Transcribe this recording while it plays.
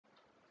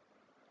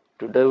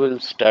Today we'll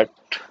start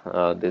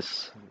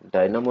this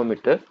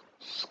dynamometer.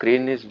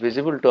 Screen is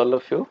visible to all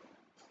of you.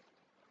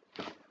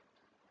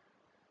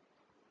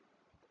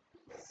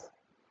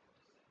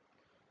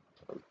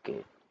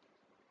 Okay.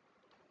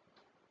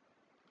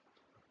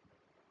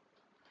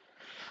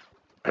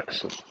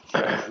 So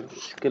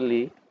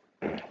basically,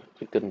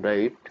 we can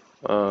write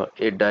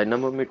a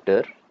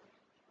dynamometer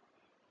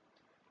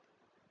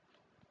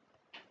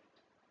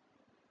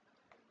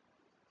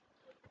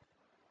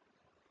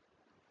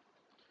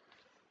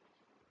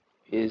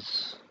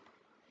is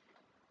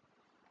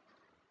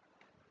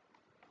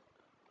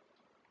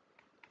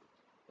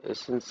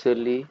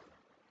essentially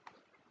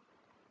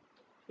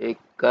a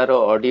car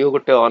audio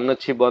ଗୋଟେ on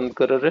ଅଛି ବନ୍ଦ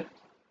କରରେ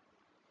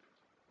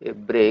a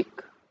break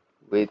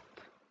with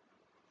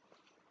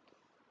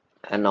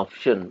an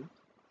option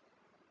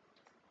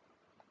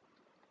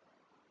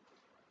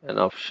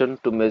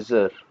to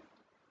measure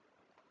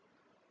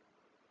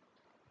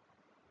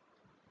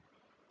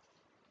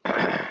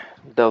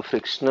the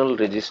frictional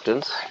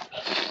resistance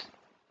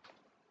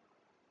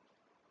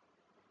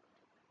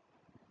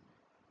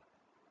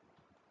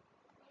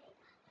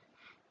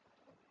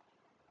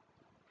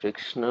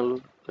frictional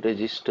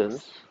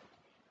resistance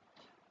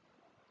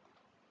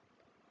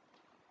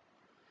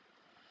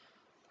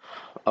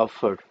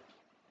offered.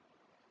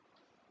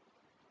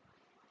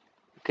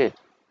 Okay.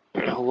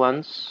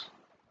 Once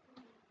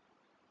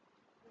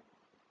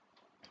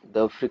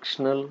the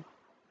frictional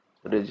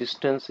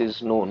resistance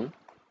is known,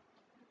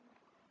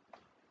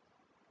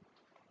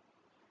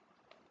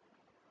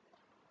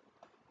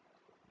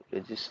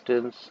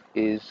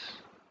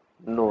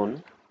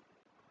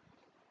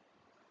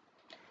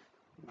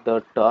 the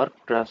torque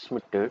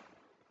transmitted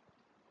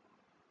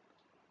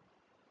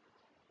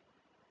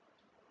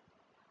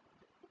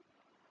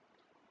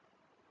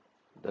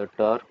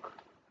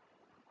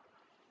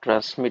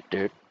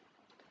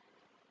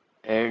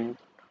and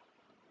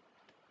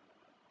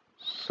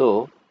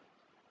so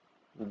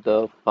the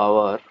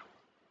power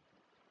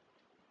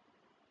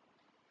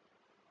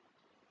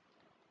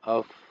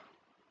of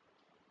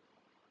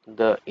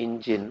the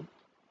engine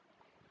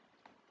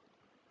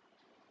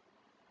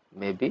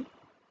may be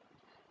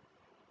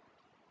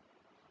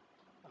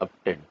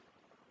obtained.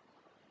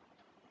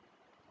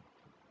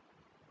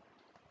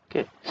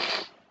 Okay.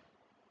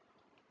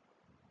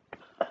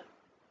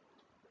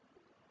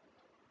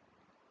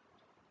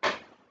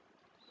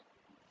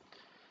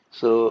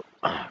 So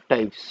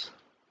types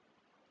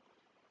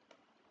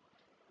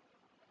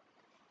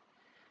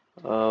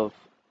of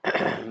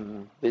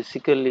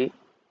basically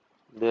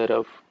there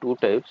are two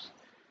types.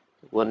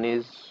 One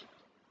is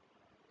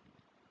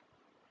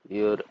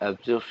your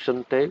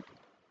absorption type,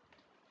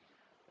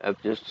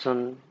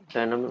 absorption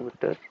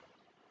dynamometer.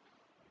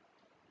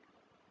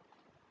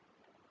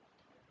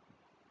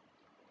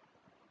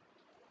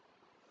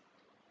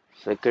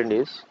 Second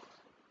is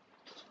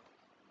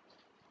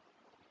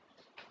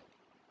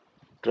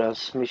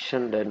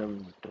transmission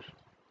dynamometer.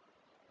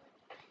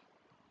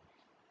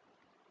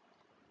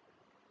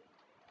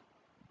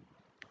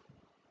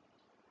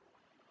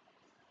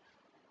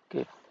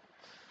 Okay.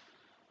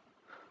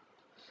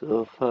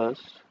 So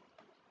first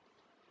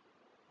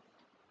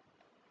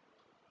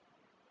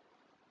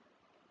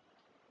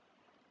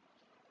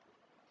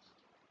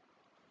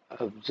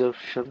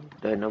absorption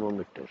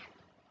dynamometer.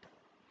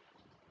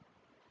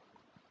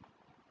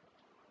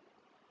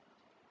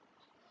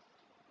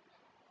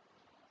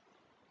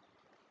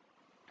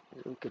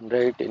 You can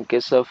write in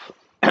case of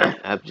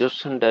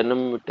absorption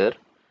dynamometer,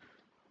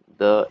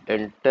 the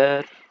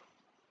entire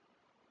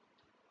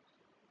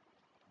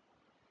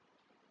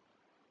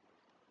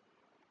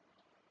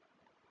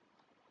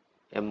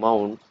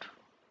amount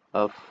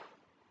of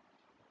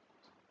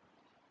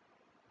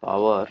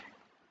power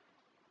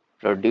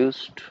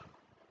produced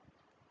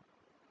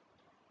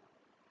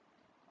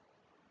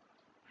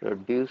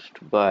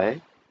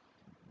by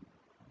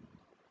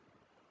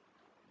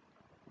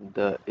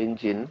the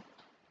engine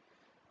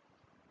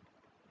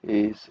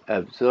is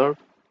absorbed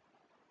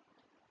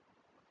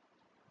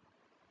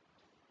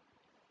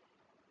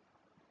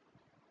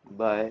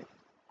by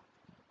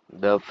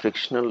the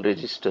frictional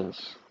resistance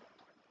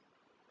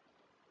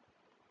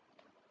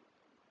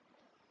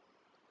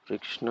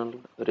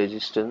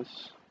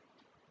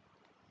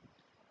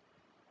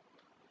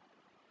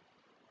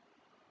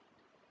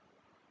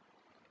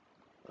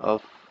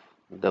of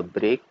the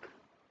brake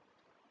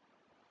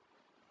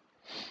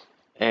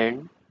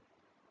and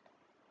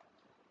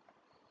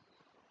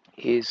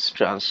is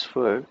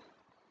transferred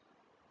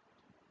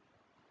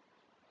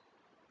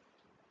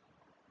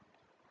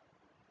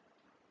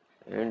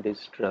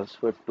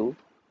to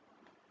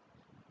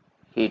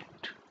heat.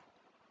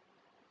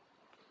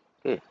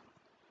 Okay.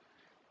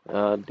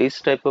 This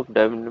type of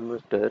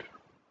dynamometer,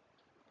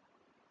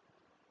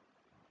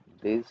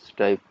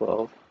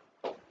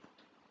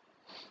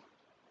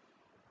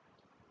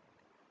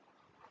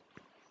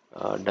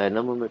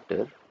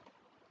 dynamometer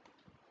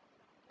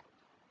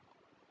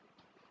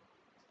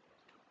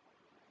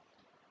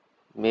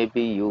may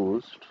be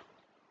used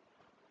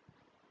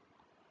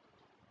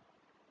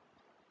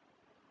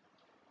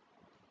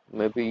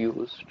may be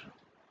used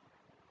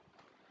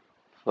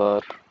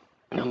for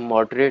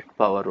moderate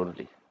power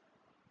only.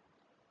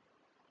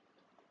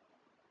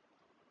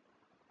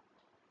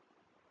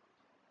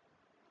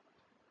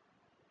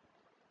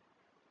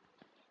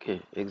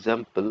 Okay,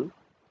 example.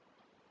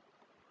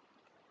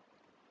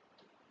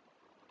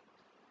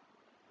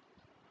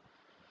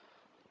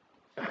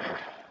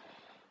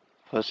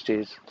 First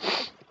is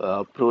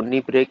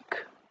Prony brake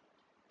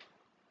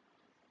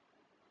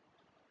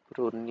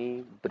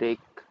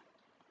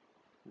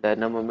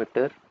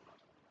dynamometer.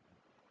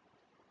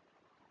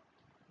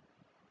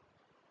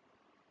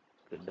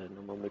 Okay,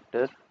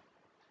 dynamometer.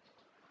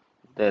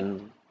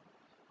 Then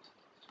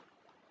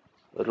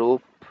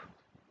rope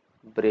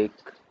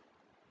brake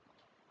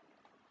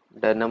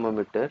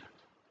dynamometer.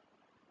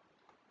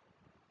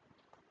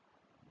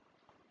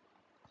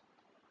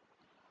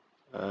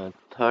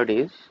 Third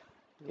is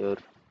your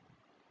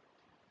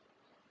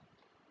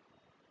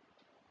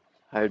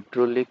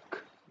hydraulic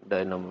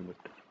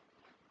dynamometer.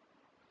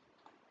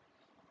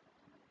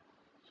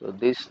 So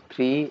these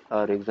three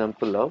are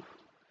example of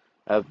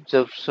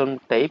absorption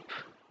type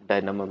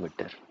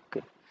dynamometer.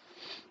 Okay.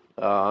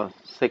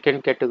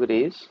 Second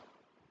category is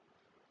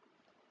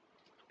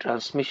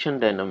transmission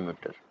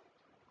dynamometer.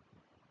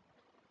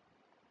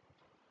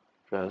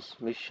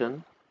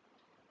 Transmission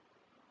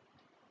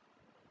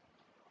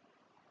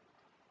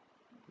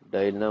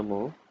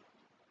dynamometer.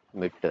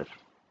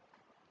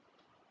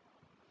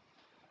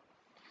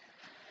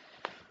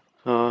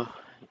 Uh,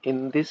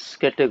 in this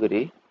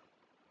category,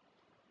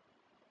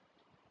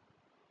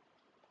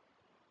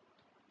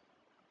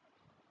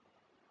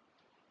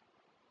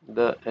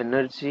 the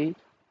energy,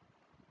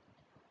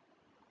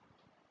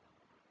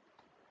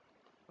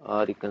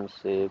 or you can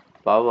say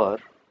power,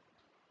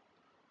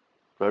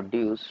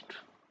 produced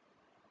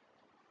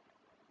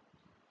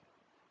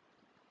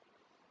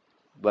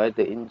by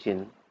the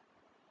engine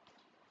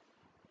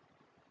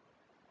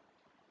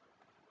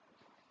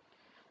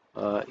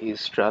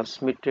is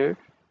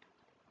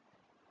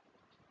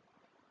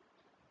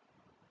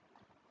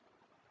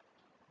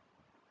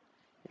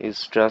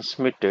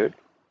transmitted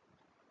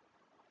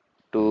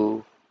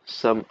to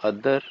some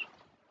other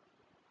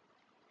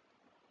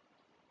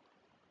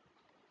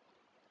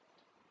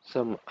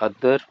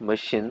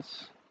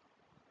machines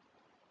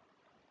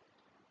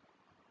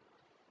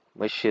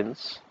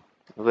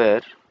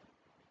where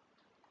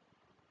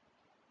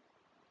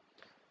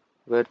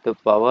the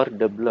power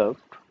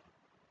developed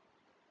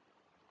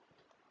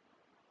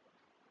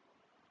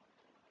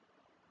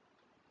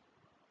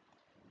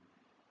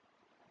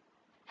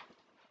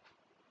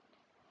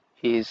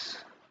is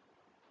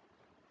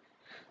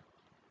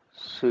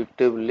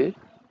suitably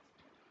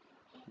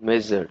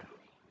measured.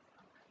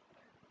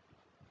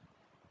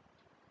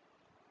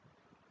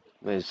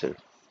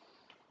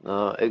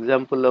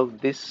 Example of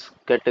this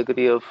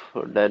category of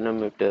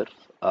dynamometers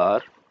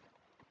are,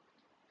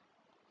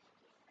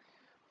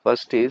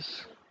 first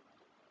is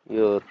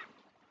your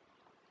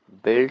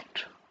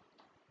belt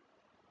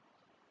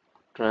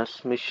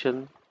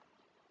transmission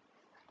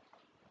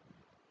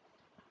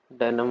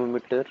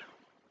dynamometer.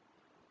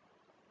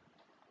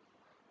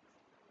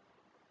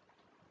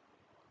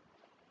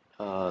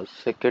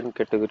 Second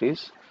category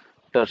is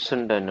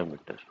torsion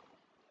dynamometer.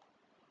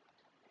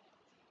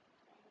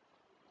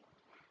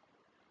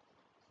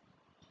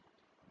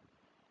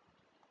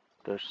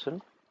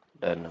 Torsion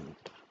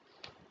dynamometer.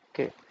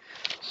 Okay,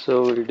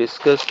 so we'll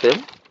discuss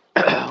them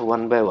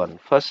one by one.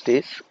 First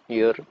is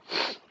your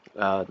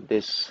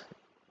this,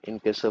 in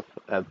case of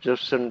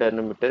absorption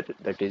dynamometer,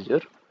 that is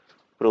your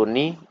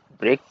Prony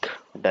brake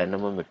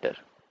dynamometer.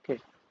 Okay,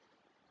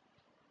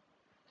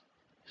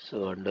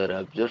 so under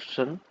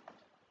absorption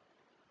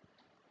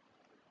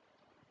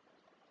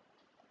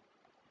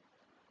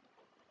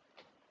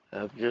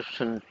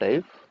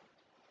type,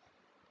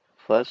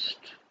 first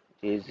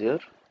is your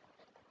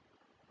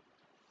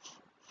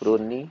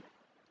Prony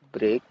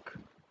brake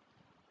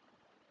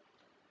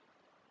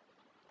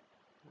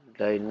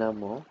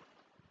dynamometer.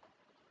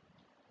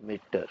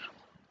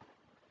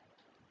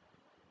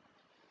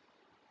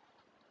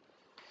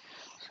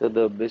 So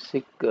the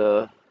basic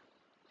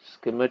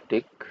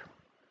schematic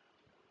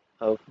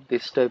of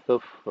this type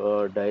of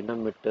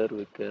dynamometer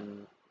we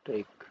can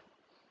take.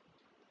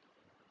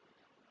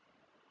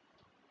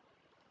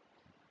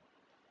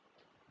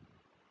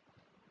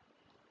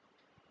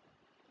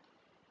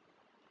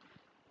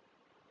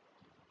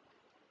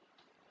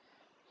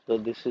 So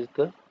this is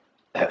the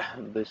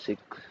basic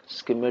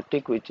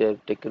schematic which I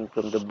have taken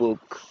from the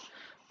book.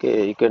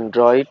 Okay, you can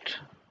draw it.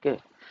 Okay,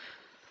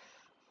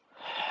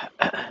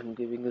 I'm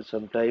giving you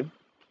some time.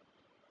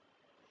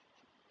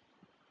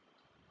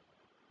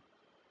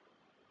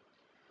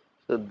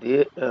 So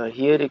there,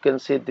 here you can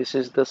see this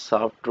is the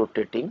shaft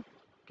rotating.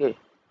 Okay,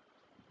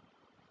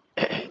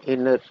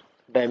 inner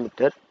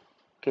diameter.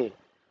 Okay,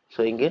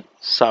 showing a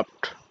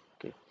shaft.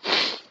 Okay,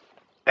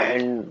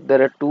 and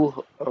there are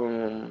two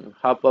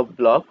half of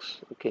blocks.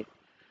 Okay,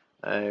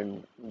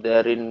 and they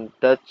are in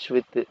touch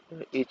with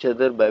each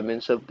other by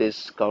means of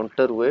these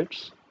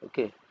counterweights.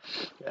 Okay,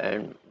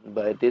 and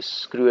by this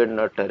screw and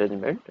nut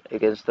arrangement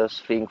against the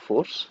spring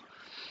force,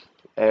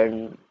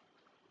 and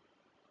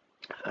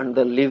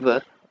the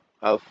lever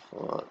of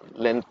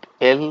length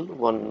L,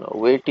 one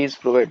weight is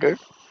provided,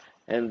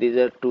 and these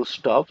are two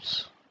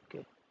stops.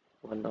 Okay,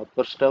 one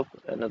upper stop,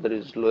 another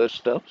is lower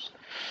stops.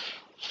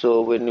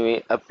 So when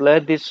we apply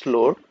this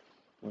load,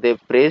 they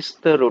press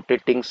the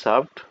rotating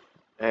shaft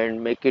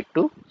and make it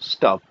to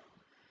stop,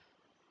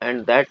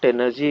 and that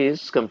energy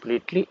is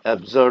completely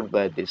absorbed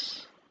by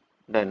this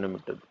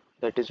dynamometer.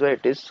 That is why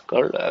it is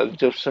called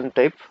absorption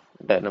type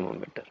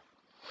dynamometer.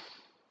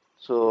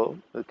 So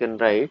we can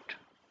write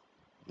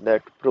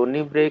that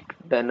Prony-brake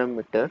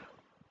dynamometer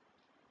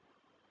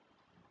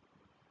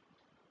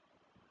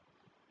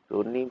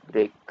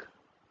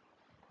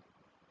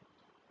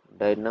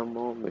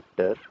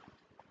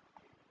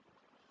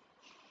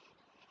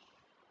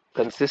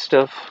consists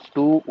of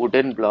two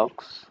wooden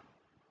blocks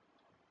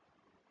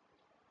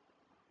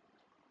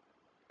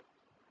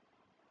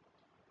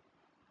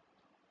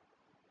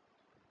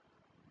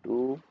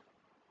two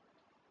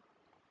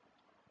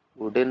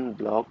wooden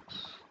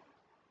blocks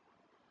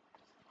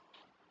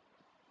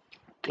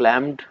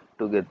clamped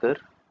together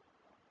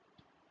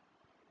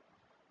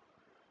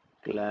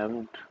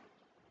clamped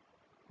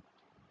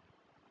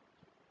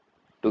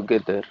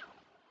together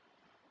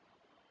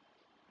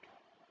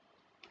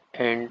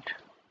and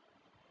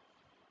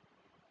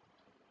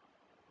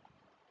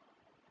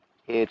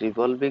a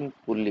revolving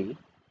pulley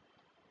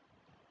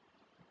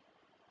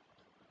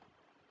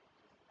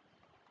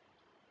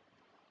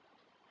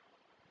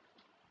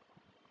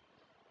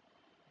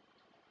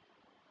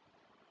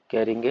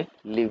carrying a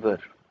lever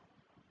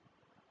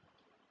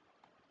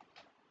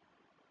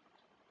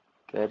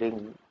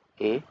carrying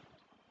a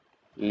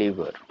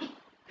lever.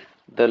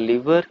 The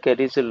lever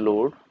carries a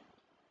load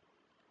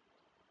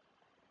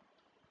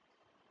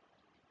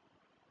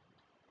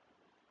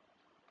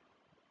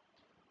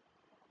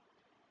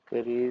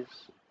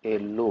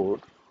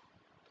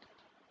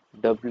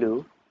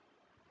W,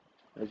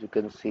 as you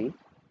can see,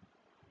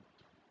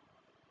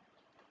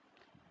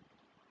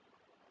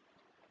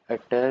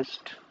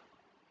 attached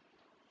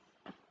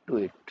to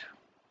it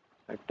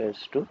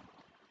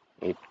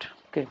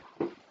Okay,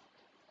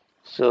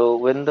 so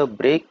when the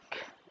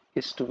brake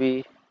is to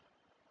be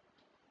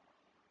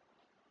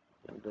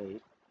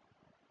right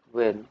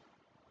when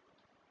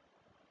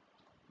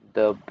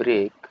the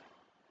brake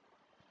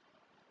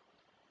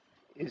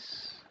is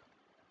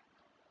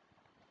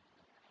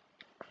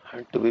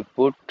to be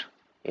put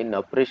in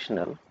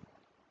operational,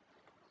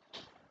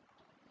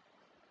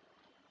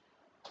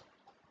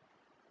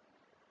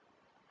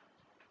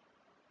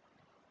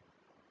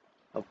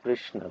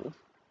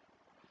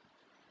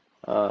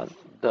 uh,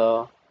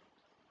 the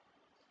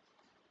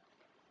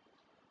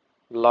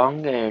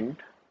long end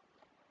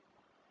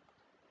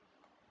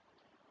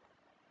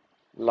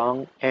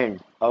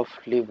of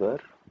lever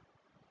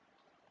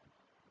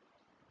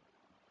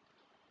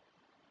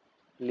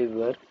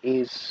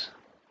is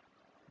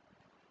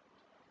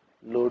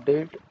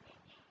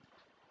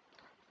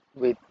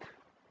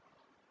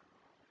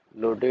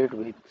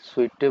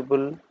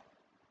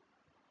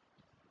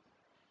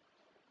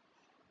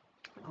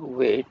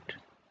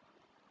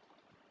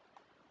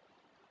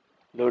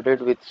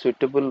loaded with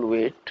suitable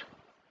weight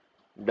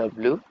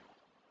W,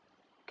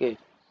 okay,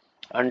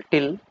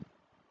 until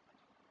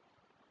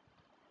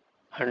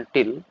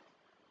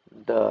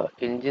the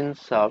engine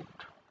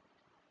shaft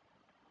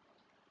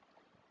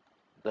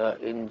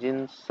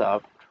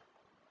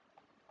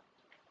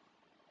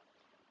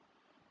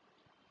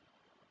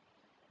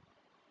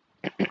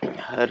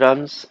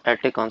runs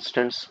at a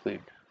constant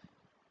speed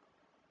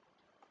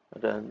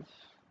runs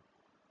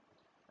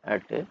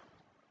at a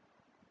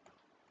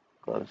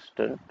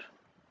constant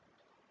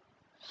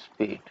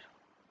speed.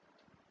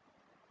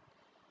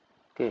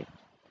 Okay,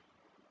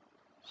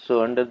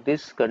 so under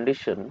this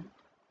condition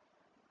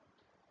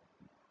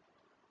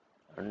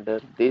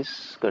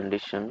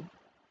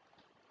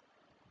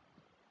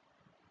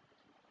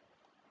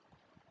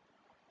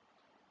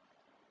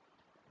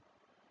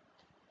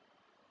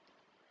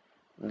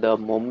the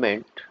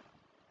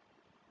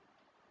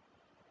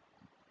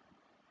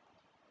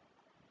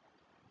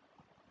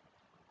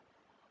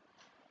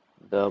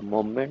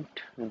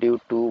moment due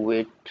to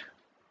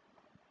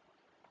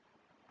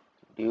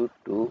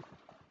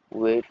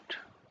weight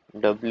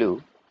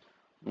W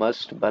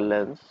must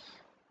balance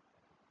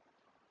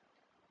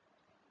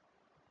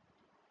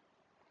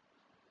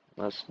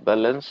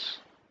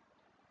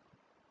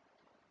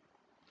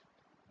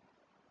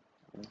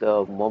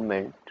the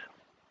moment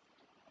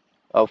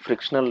of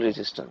frictional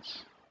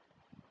resistance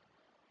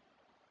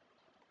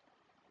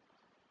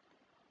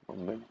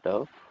moment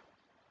of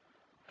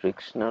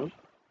frictional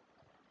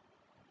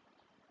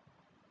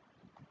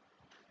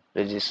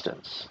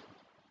resistance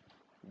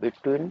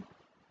between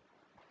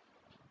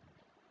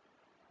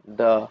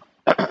the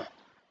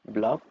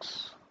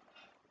blocks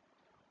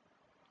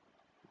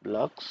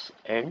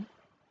and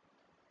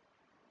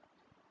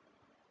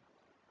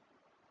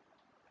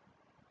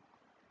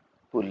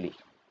pulley.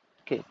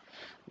 Okay,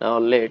 now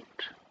let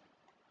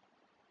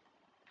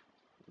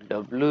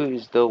W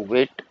is the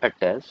weight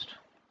attached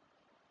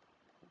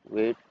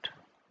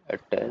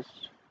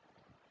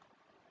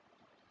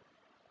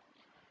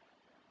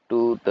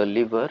to the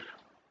lever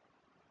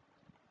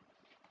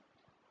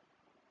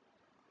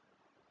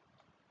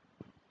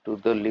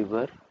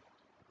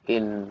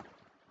in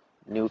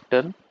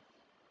Newton.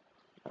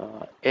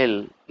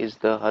 L is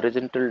the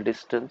horizontal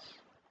distance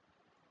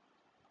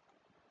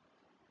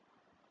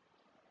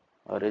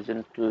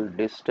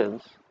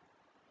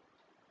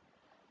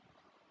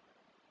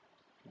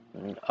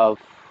of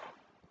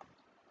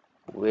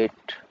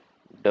weight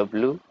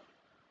W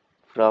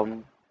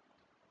from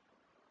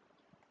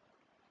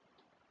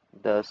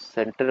the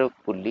center of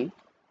pulley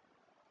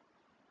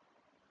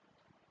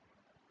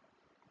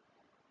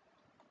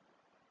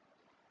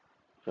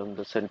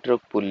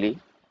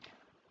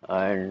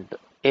and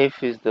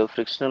F is the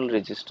frictional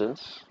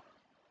resistance.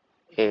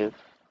 F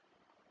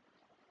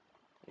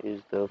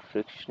is the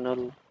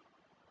frictional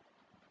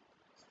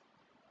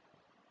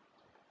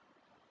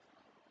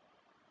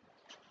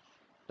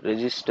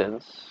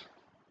resistance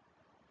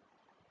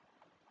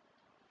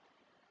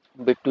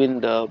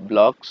between the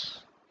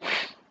blocks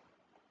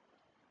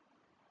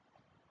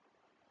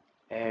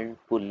and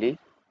pulley.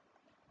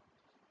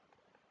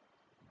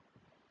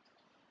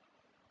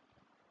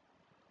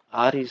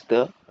 R is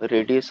the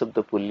radius of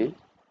the pulley,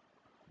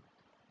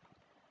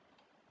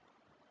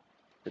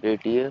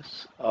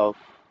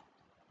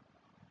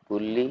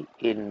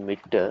 in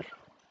meter,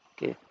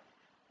 okay,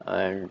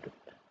 and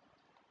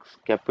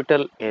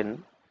capital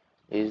N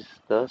is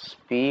the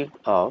speed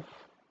of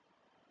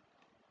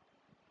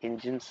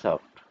engine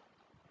shaft.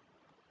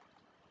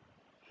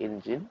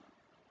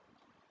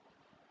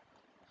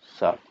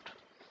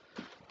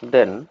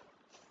 Then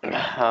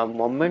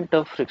moment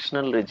of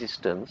frictional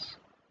resistance,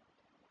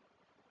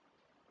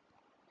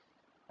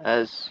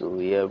 as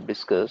we have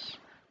discussed,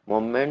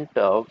 moment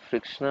of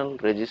frictional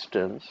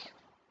resistance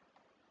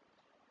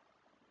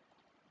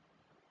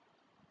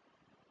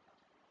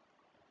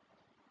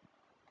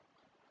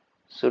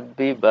should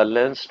be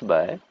balanced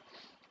by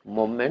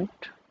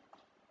moment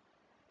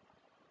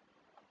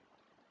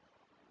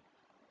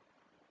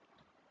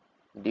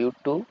due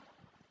to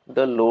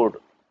the load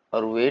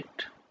or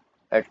weight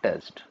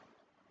attached.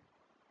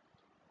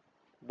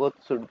 Both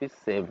should be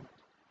same.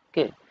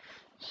 Okay,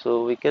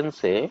 so we can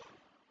say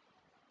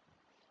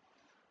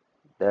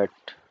that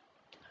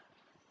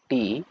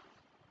T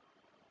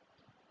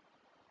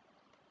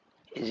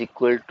is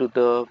equal to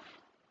the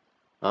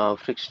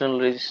frictional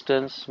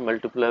resistance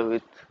multiplied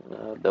with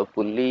the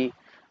pulley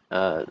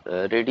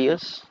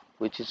radius,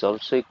 which is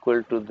also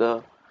equal to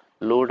the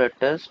load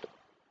attached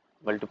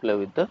multiplied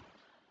with the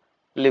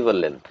lever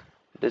length.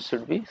 This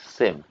should be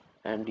same,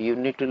 and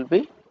unit will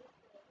be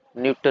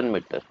Newton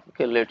meter.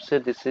 Okay, let's say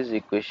this is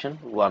equation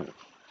 1.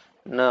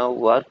 Now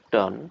work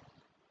done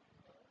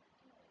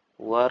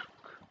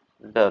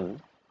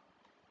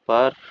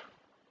per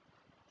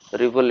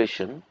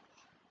revolution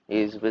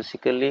is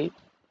basically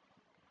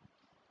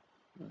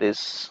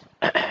this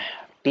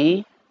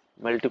T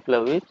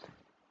multiplied with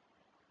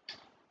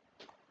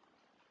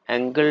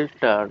angle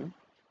turn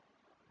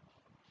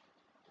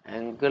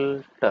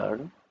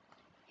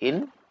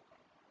in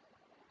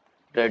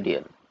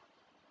radian.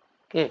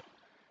 Okay,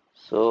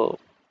 so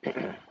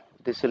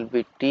this will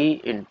be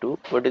T into,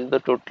 what is the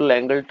total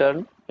angle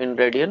turn in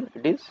radian?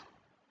 It is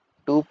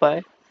 2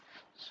 pi.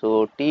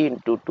 So T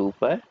into 2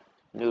 pi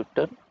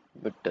Newton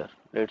meter.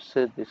 Let's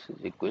say this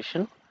is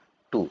equation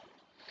 2.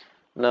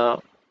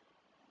 Now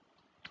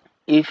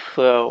if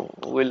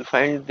we'll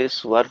find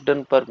this work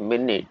done per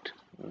minute,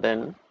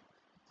 then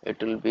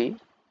it will be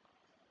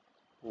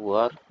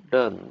work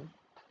done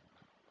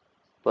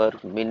per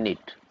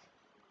minute,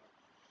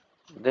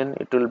 then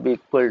it will be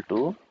equal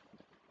to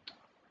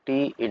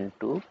T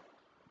into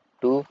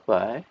 2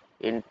 pi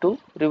into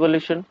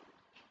revolution.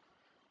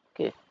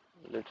 Okay,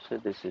 let's say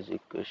this is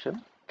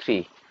equation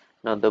 3.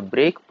 Now the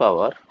brake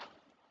power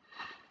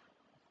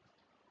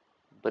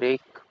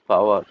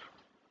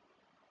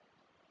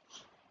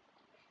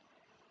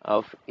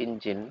of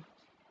engine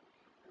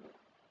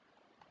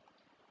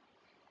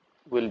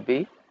will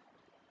be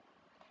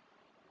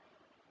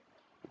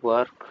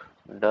work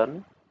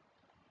done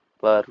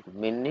per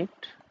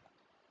minute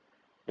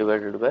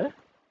divided by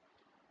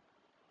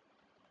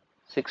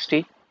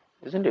 60,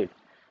 isn't it?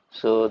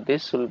 So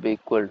this will be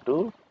equal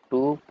to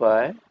 2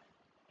 pi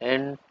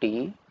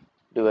nt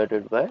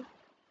divided by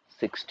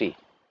 60.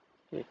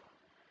 Okay.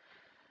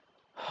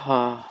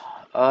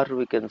 Or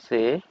we can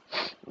say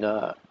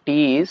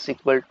T is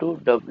equal to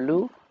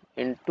W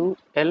into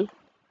L.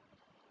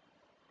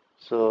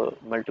 So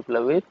multiply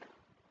with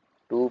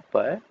 2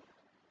 pi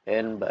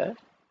n by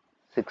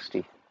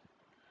 60.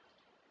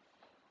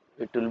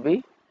 It will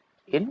be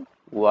in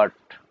watt,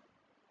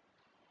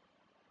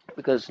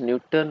 because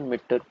Newton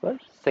meter per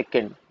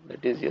second,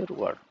 that is your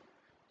watt.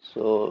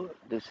 So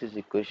this is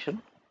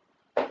equation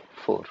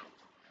 4.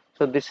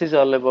 So this is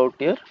all about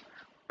your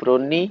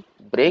Prony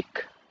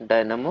brake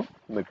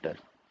dynamometer.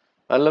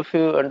 All of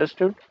you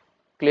understood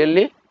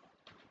clearly?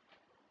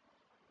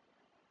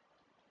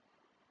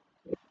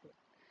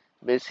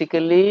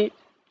 Basically,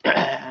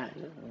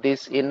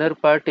 this inner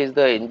part is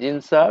the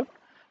engine shaft.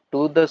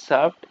 To the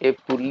shaft, a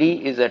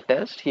pulley is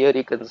attached. Here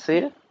you can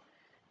see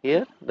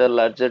here the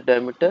larger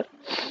diameter,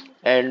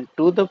 and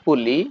to the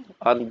pulley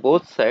on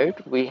both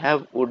sides we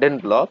have wooden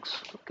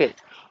blocks. Okay,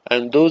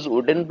 and those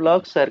wooden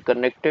blocks are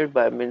connected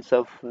by means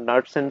of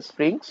nuts and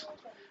springs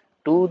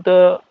to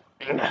the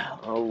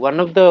one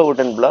of the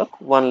wooden block.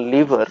 One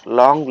lever,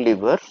 long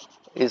lever,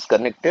 is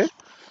connected,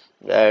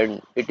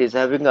 and it is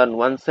having on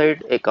one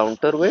side a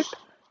counterweight,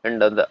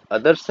 and on the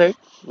other side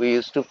we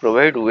used to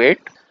provide weight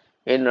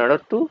in order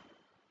to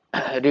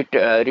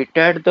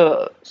retard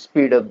the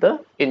speed of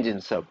the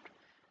engine shaft.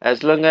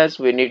 As long as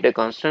we need a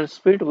constant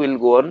speed, we'll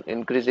go on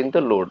increasing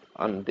the load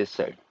on this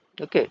side.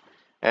 Okay,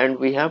 and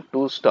we have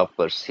two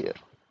stoppers here.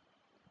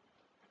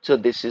 So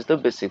this is the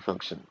basic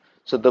function.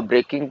 So the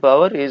braking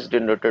power is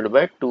denoted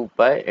by 2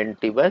 pi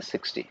nt by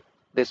 60.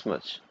 This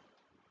much.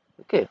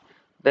 Okay.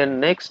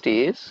 Then next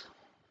is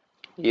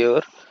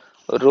your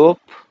rope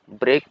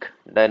brake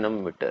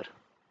dynamometer.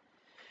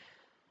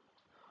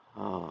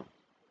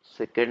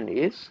 Second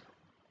is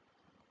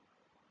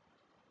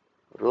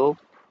rope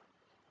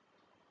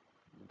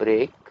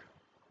brake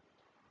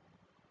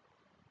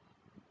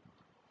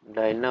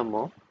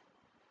dynamometer.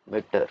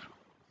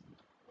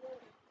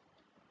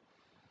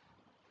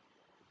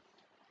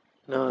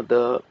 Now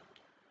the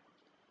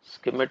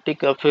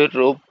schematic of a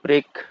rope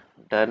brake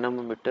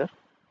dynamometer.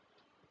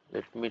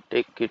 Let me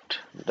take it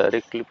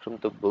directly from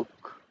the book.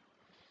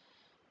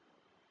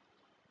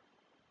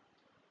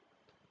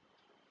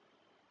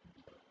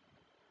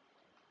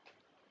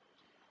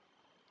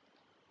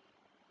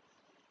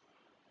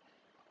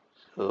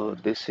 So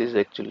this is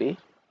actually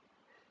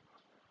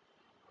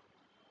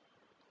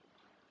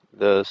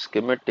the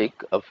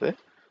schematic of a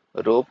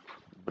rope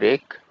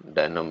brake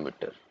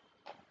dynamometer.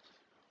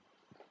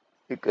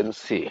 You can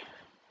see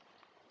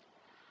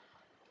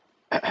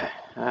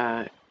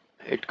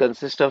it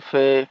consists of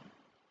a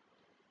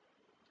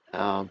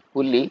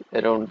pulley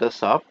around the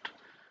shaft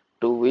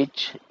to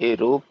which a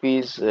rope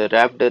is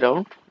wrapped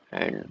around,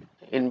 and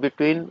in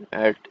between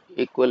at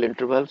equal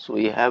intervals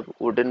we have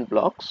wooden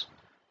blocks.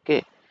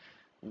 Okay,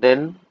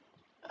 then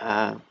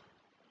uh,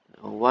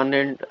 one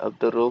end of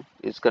the rope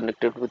is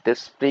connected with a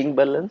spring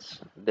balance,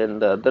 then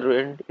the other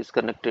end is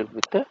connected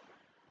with a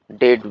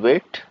dead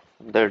weight.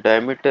 The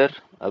diameter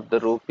of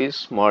the rope is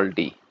small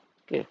d.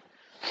 Okay,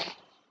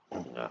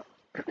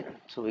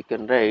 so we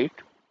can write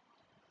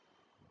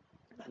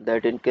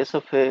that in case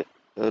of a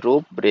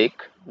rope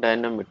brake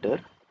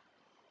dynamometer,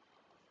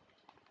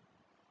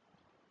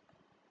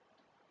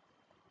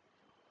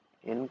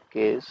 in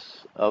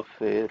case of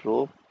a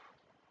rope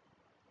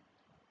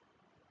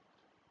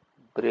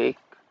brake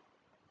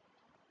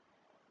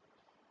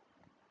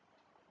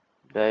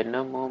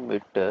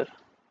dynamometer,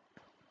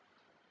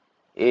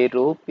 a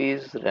rope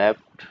is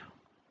wrapped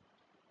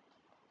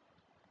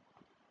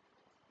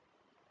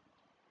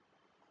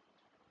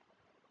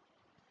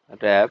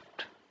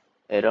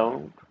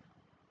around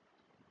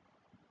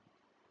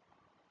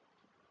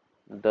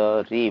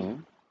the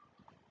rim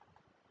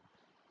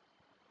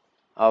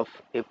of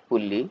a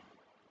pulley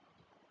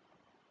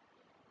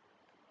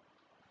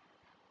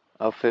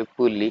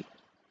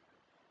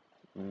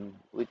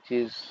which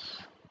is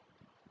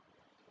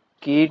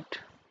keyed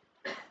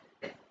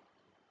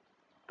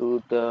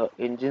to the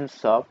engine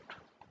shaft.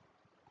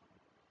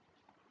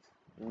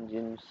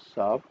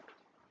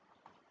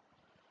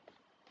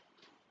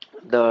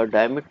 The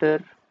diameter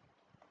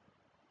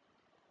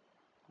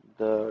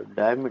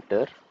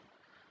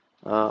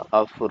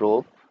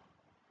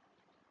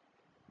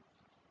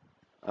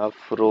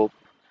of rope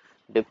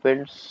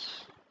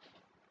depends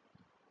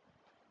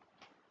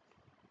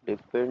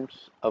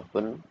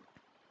upon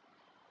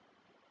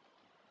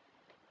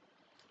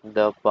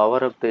the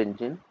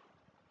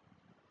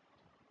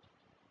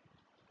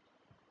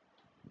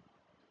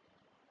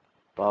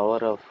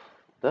power of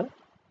the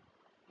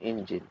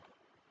engine.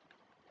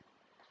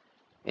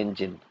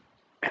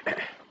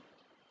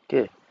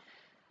 Okay,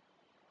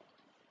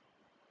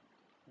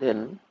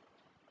 then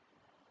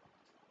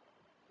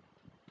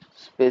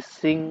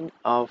spacing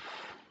of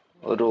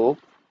rope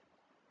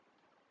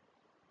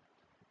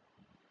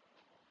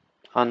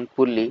on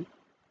pulley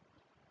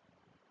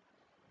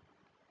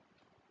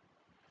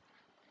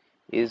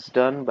is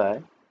done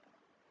by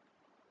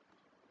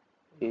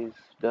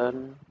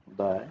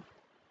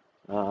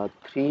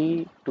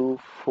 3 to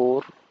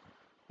 4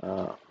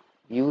 uh,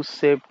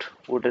 U-shaped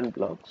wooden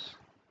blocks.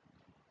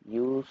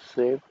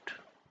 U-shaped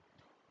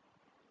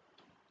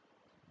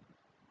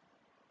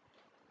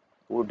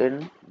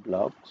wooden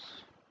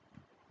blocks,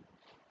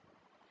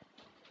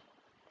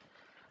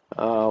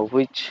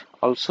 which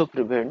also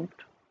prevent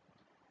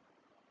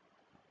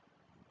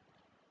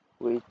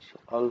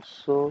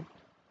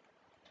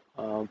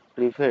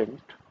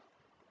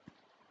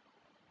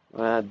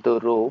the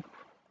rope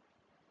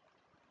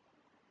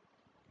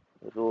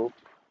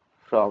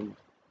from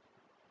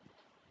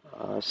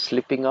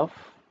slipping off.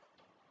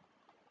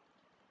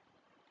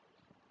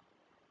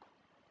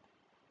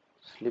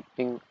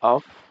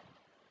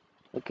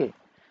 Okay,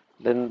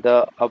 then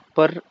the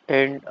upper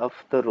end of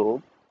the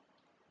rope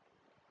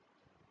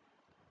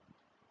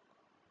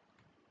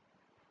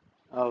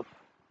of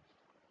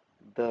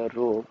the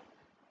rope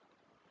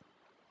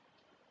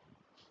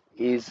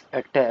is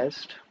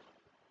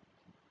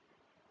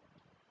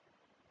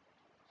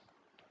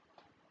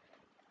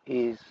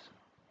is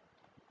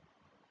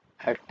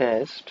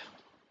attached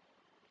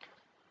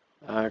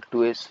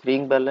to a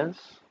spring balance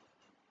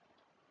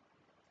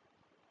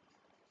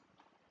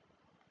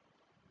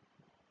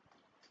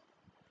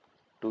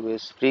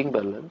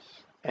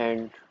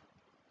and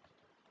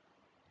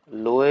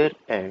lower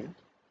end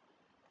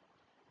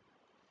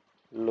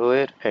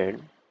lower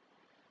end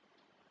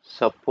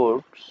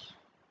supports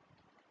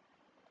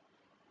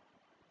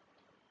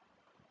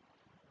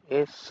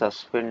a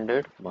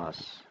suspended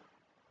mass.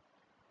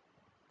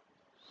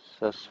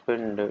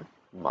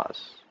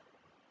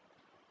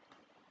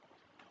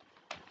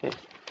 Okay.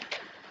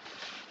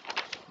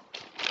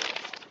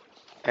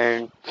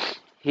 And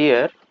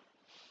here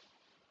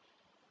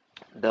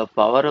the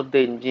power of the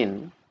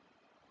engine,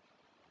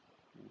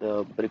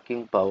 the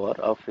braking power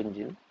of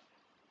engine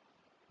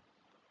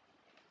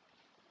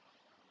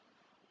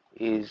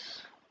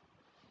is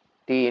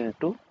T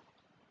into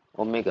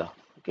omega.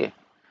 Okay,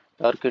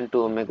 torque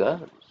into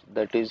omega,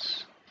 that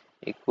is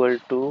equal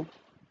to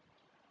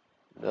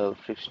the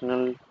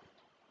frictional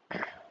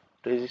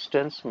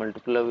resistance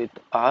multiplied with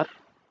R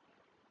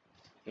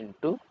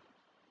into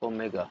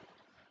omega.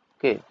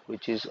 Okay,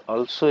 which is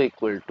also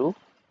equal to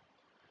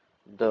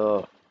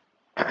the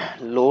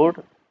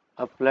load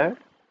applied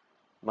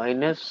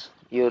minus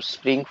your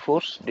spring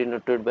force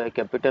denoted by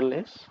capital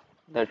S,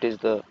 that is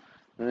the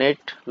net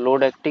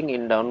load acting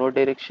in downward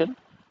direction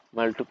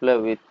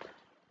multiplied with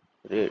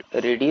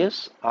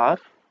radius R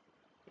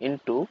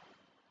into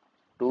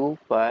 2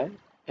 pi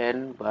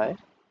n by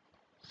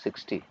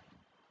 60.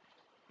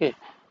 Okay,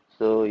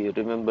 so you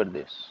remember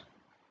this,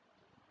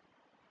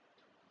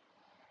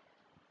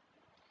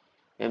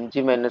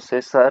 mg minus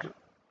sr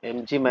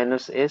mg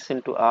minus s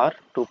into r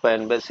 2 pi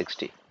n by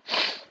 60.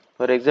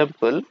 For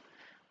example,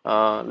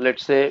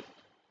 let's say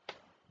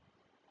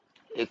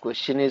a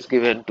question is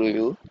given to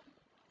you.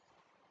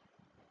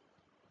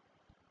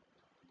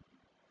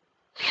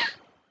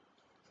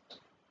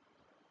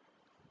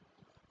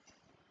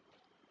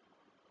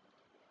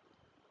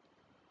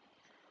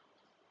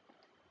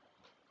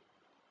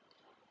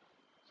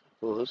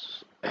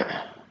 Suppose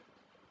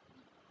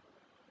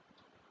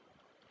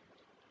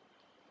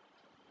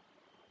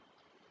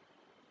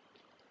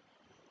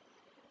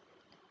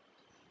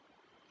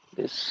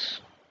this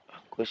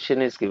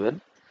question is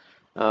given.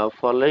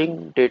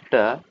 Following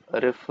data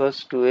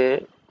refers to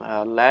a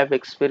lab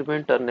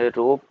experiment on a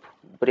rope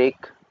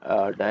brake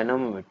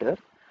dynamometer.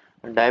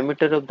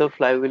 Diameter of the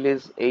flywheel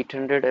is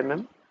 800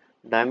 mm.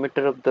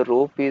 Diameter of the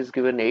rope is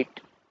given 8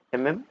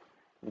 mm.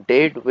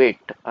 Dead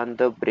weight on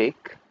the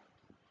brake,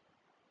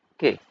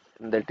 okay,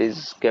 that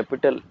is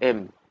capital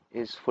M,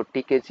 is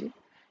 40 kg.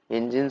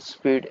 Engine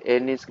speed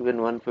N is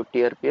given 150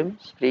 rpm.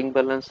 Spring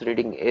balance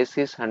reading S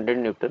is 100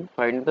 Newton.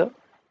 Find the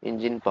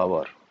engine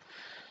power.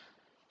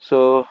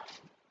 So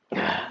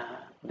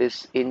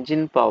this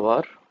engine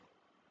power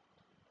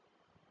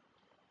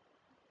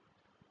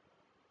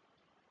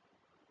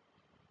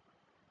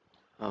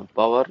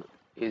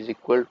is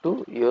equal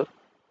to your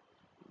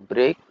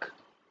brake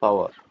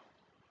power,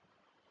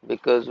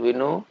 because we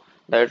know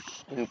that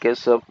in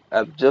case of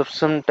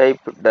absorption type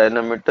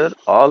dynamometer,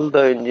 all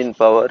the engine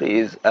power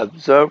is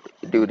absorbed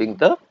during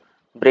the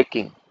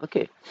braking.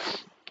 Okay,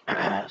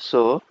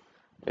 so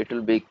it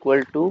will be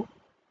equal to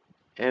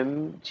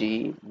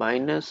mg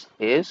minus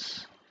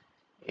s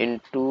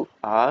into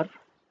r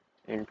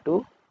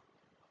into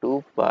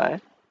 2 pi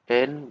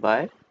n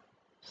by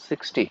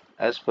 60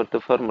 as per the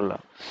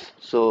formula.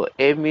 So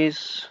m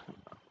is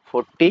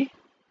 40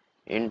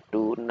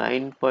 into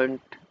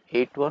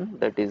 9.81,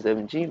 that is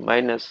mg,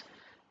 minus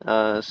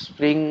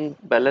spring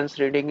balance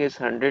reading is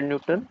 100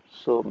 Newton,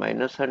 so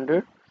minus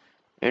 100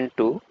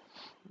 into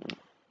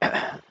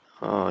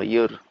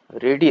your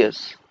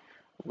radius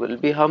will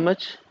be how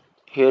much?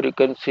 Here you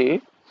can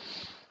see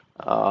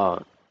uh,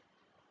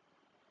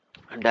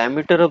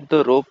 diameter of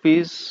the rope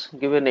is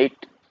given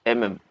 8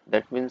 mm,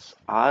 that means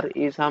r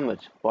is how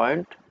much?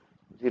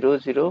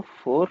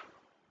 0.004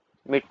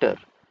 meter,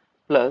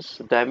 plus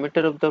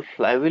diameter of the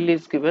flywheel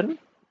is given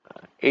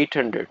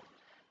 800,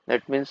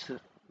 that means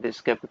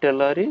this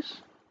capital R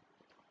is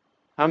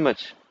how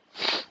much?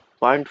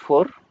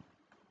 0.4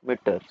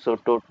 meter. So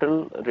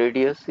total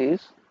radius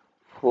is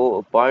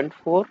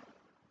 0.4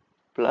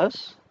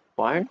 plus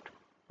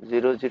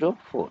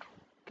 0.004.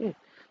 Okay,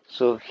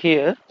 so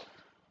here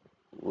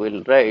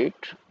we'll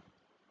write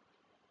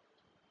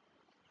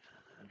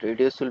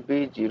radius will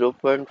be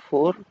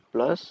 0.4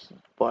 plus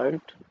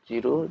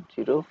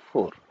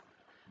 0.004,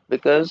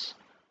 because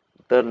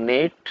the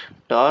net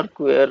torque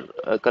we are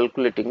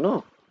calculating,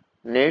 no,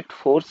 net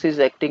force is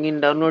acting in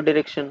downward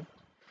direction,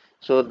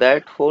 so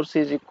that force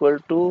is equal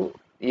to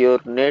your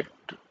net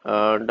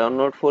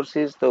downward force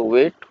is the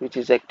weight which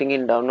is acting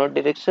in downward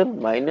direction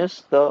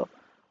minus the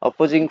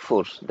opposing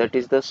force, that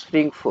is the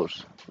spring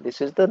force.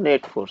 This is the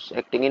net force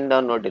acting in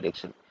downward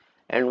direction.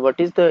 And what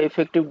is the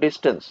effective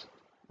distance?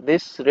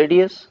 This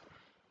radius.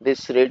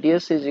 This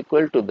radius is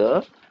equal to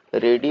the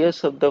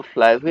radius of the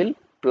flywheel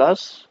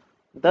plus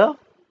the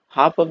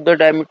half of the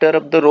diameter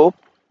of the rope.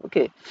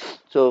 Okay,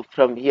 so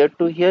from here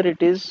to here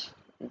it is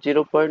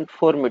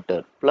 0.4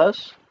 meter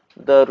plus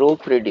the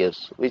rope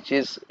radius, which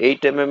is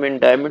 8 mm in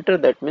diameter,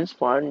 that means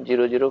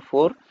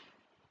 0.004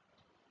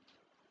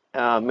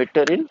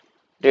 meter in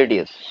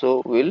radius.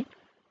 So we'll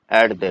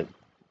add them.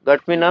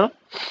 Got me now?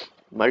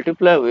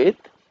 Multiply with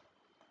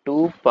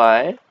 2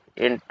 pi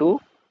into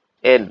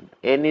n.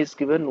 N is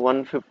given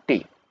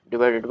 150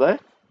 divided by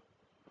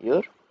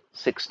your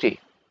 60.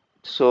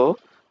 So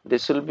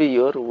this will be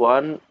your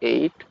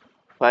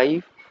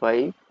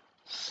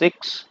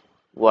 18556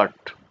 watt.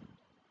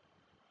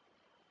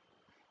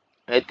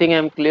 I think I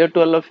am clear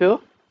to all of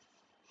you.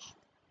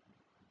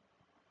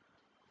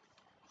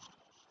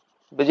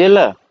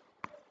 Bujela?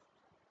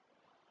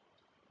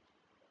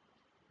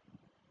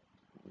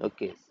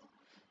 Okay.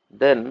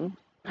 Then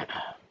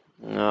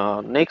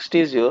next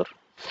is your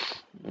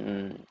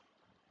mm,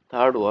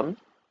 third one.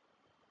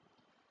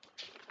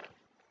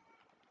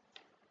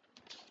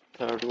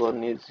 Third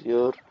one is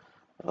your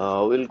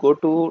we'll go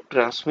to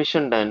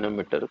transmission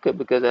dynamometer. Okay,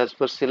 because as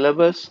per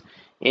syllabus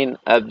in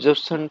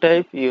absorption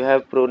type you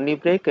have prony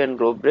brake and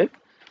rope brake.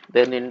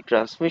 Then in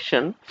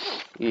transmission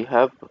you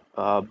have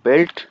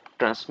belt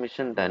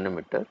transmission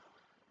dynamometer.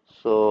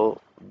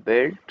 So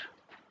belt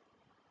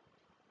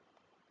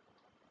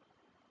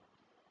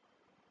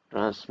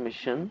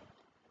transmission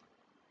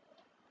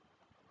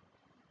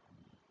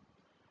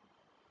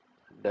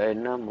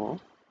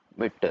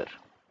dynamometer.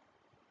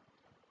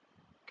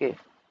 Okay,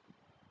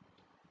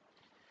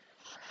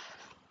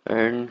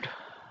 and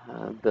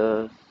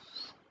the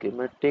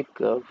schematic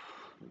of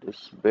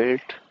this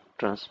belt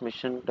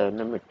transmission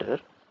dynamometer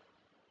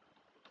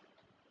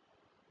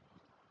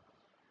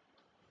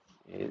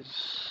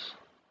is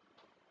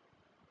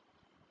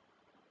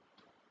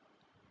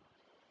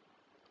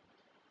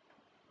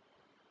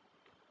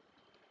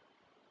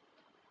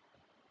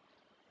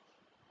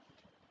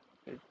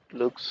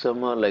looks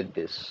somehow like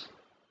this.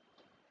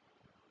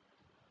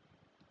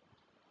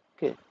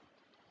 Okay,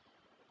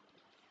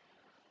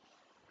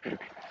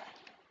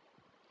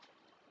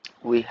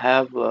 we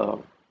have a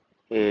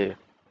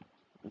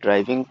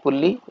driving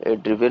pulley, a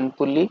driven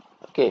pulley.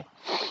 Okay,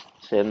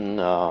 then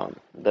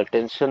the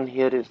tension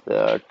here is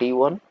the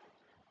T1,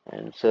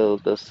 and so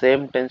the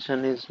same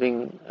tension is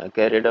being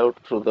carried out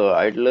through the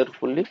idler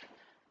pulley.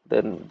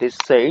 Then this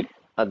side,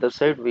 other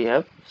side, we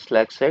have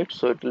slack side,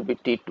 so it will be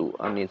T2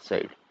 on each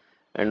side,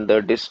 and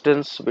the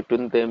distance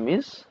between them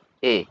is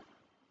A.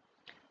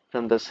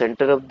 From the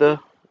center of the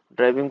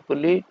driving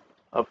pulley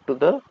up to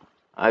the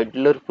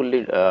idler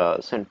pulley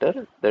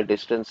center, the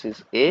distance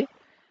is A,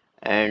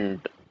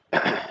 and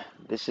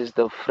this is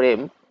the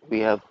frame.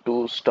 We have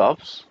two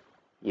stops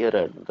here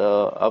at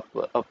the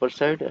upper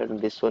side, and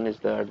this one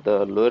is at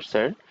the lower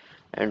side,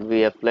 and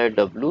we apply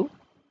W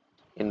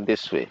in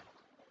this way.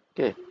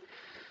 Okay,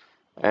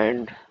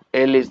 and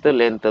L is the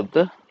length of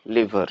the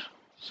lever.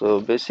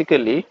 So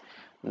basically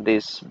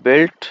this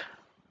belt,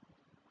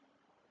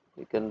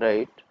 we can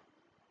write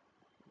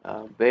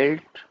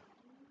belt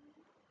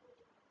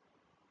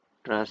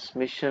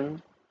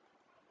transmission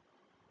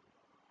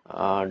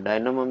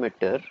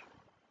dynamometer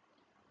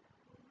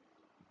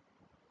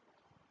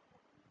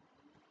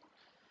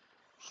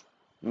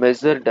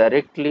measure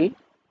directly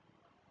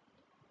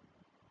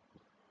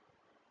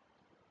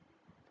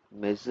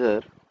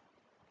measure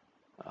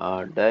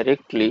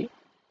directly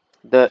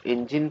the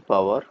engine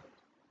power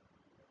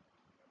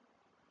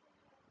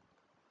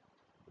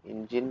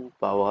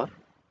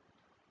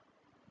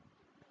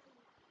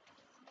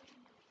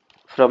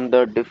from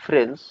the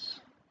difference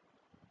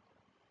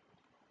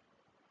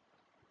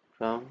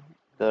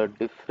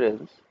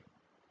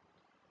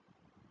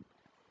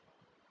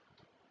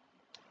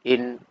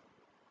in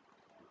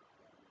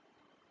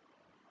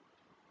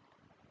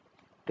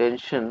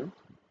tension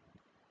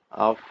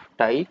of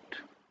tight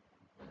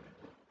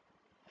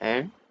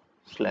and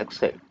slack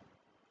side.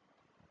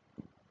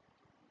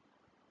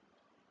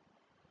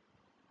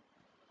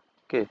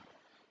 Okay,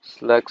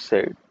 slack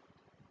side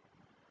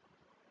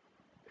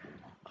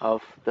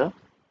of the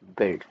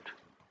belt.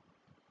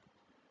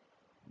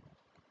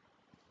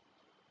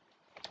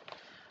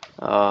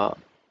 Uh,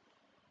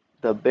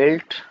 the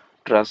belt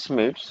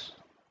transmits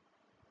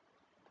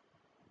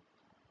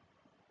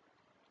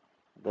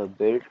the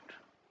belt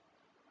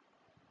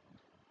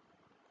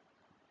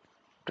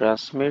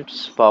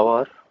transmits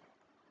power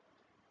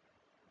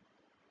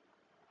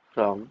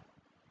from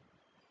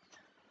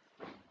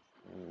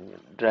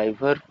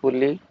driver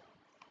pulley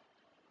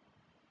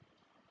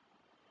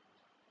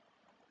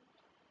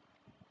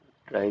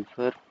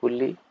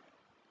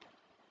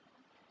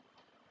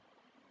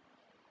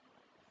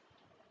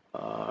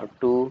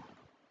to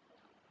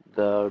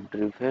the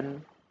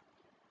driven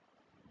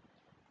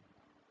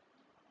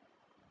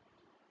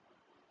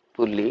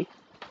pulley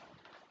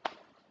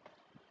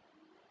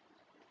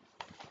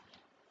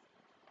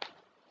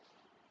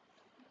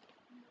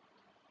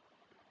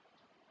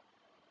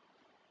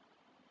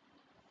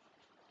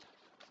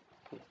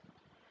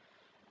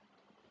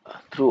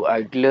through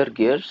idler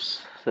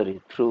gears,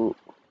 through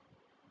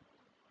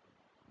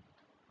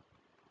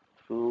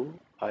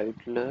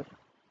idler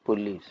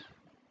pulleys,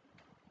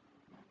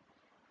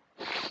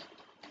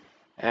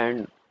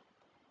 and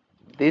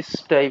this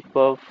type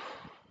of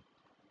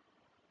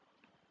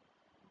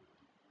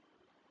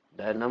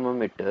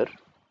dynamometer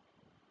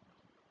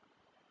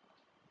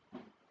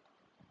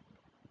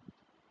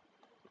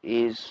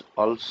is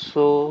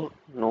also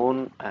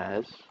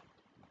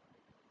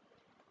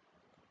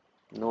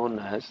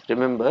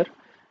remember,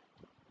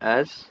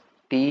 as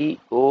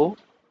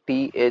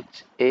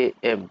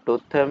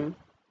Totham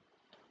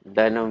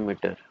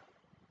dynamometer.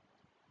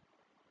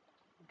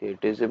 Okay,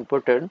 it is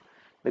important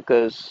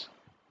because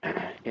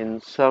in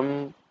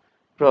some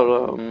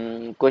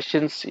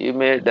questions you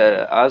may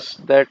ask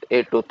that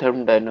a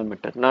Totham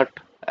dynamometer, not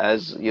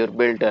as your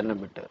bell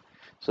dynamometer.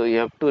 So you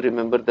have to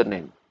remember the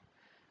name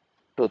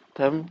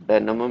Totham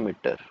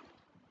dynamometer.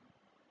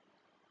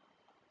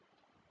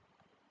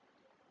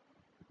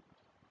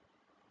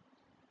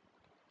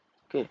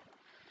 Okay.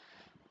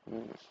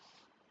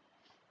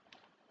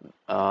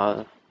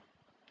 Uh,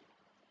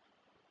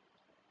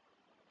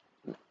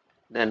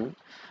 then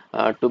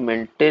to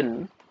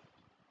maintain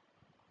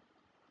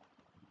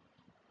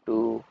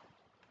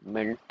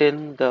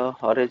the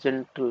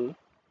horizontal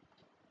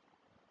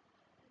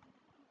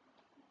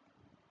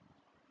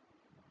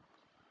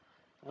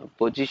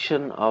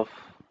position of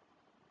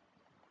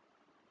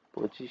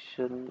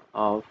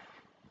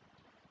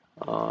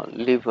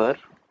lever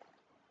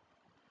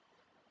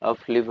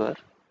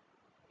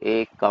a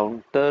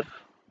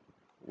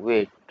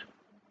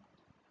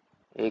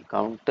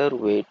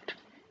counterweight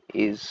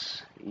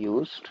is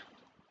used.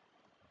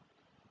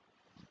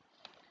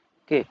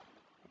 Okay,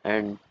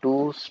 and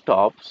two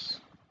stops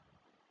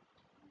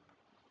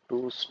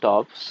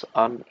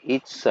on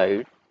each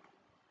side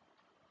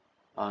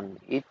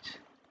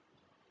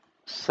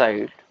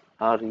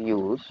are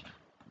used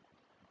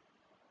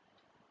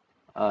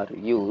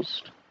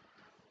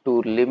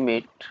to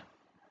limit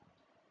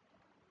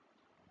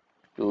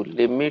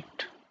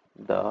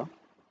the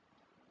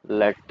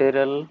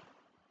lateral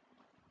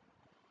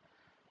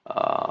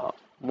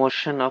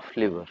motion of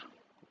lever.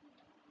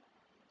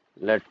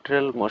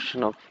 Lateral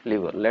motion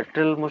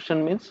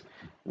means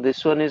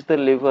this one is the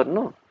lever,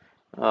 no?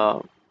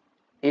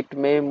 It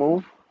may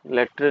move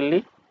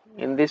laterally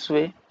in this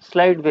way,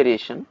 slight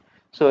variation.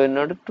 So in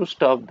order to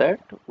stop that,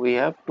 we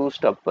have two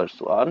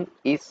stoppers on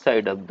each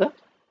side of the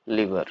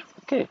lever.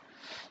 Okay.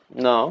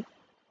 Now,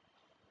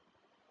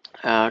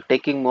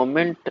 taking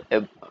moment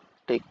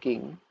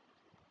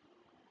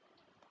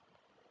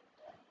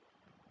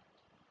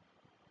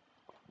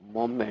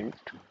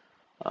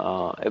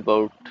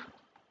about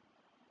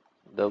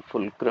the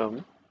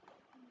fulcrum,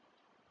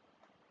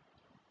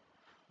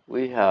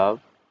 we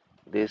have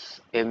this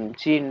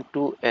mg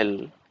into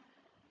L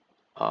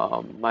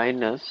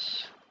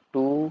minus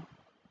 2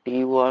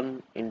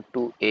 T1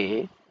 into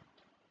A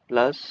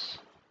plus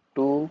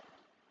 2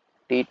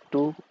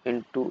 T2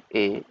 into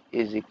A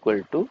is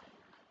equal to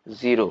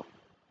 0.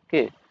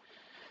 Okay.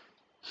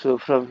 So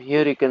from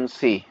here you can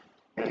see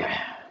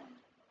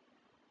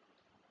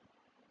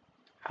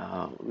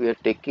we are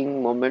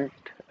taking moment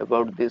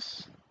about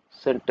this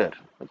center.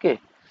 Okay.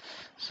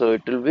 So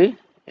it will be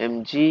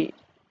mg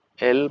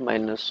L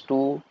minus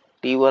 2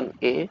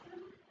 T1A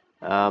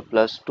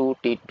plus 2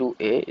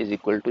 T2A is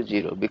equal to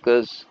 0,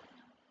 because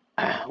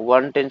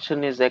one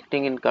tension is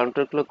acting in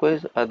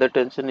counterclockwise, other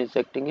tension is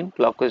acting in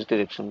clockwise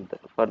direction.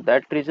 For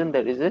that reason,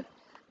 there is a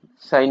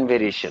sign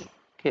variation.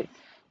 Okay,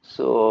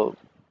 so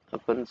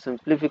upon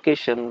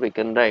simplification, we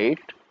can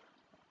write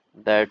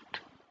that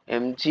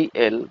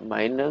mgl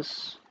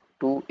minus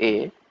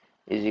 2a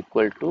is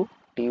equal to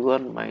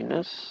T1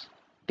 minus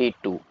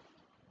T2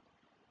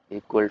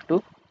 equal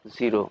to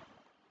 0,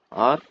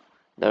 or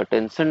the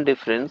tension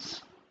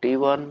difference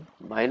T1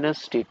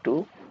 minus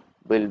T2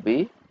 will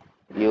be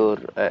your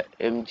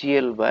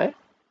mgl by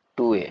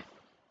 2a.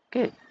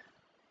 Okay,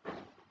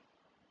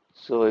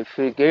 so if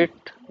we get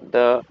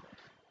the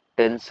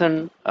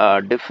tension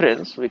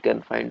difference, we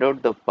can find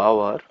out the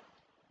power.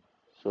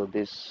 So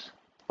this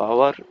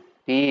power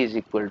P is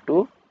equal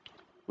to,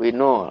 we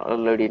know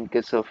already in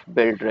case of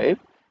belt drive,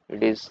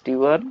 it is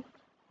T1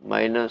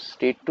 minus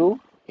T2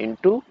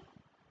 into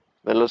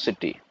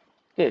velocity.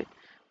 Okay,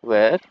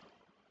 where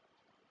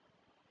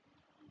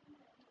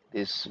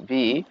this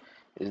V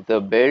is the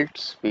belt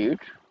speed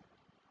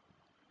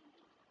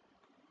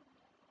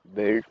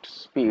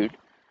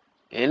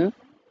in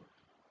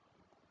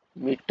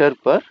meter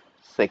per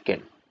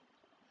second.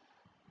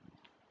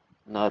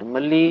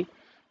 Normally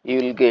you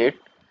will get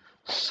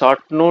short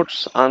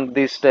notes on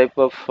this type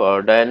of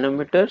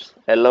dynamometers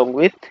along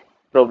with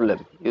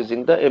problem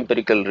using the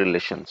empirical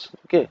relations.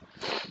 Okay,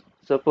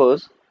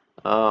 suppose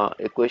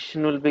a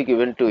question will be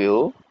given to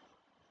you.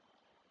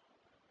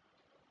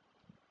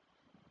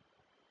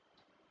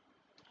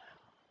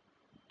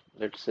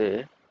 Let's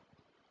say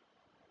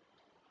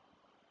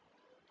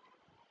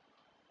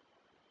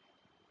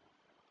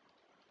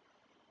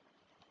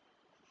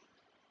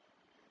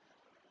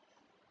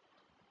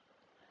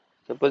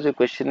Suppose a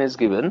question is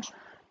given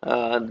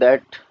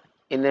that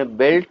in a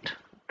belt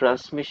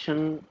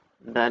transmission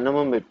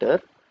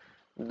dynamometer,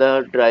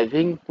 the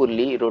driving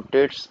pulley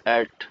rotates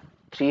at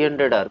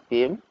 300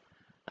 rpm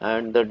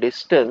and the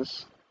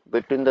distance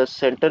between the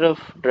center of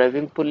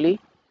driving pulley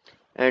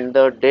and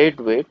the dead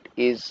weight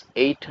is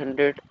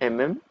 800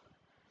 mm.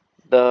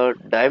 The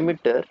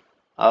diameter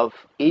of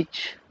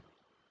each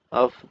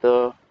of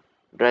the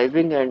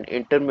driving and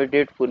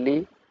intermediate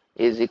pulley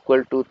is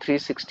equal to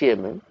 360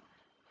 mm.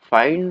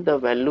 Find the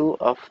value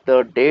of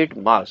the dead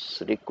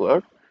mass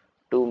required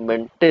to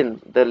maintain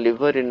the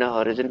lever in a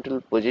horizontal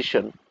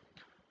position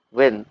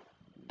when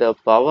the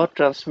power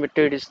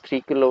transmitted is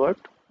 3 kilowatt,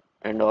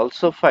 and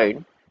also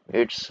find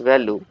its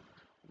value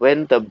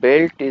when the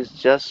belt is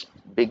just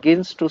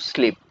begins to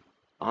slip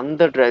on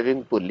the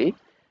driving pulley,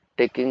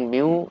 taking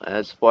mu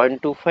as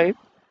 0.25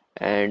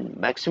 and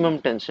maximum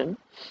tension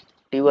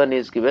T1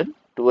 is given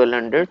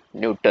 1200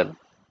 Newton.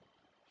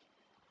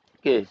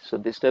 Okay, so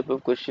this type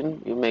of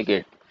question you may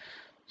get.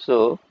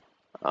 So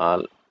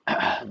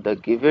the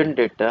given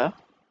data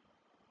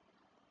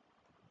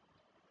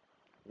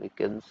we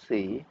can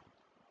see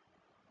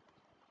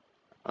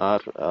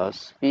our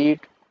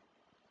speed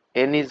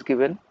n is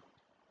given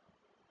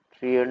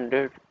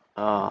 300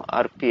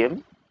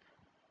 rpm,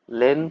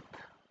 length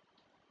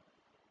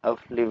of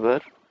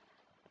lever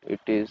it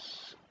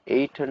is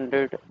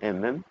 800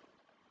 mm,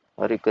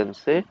 or you can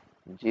say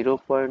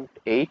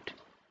 0.8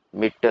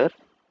 meter,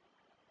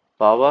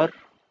 power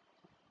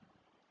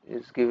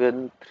is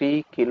given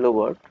 3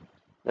 kilowatt,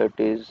 that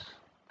is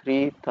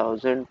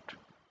 3000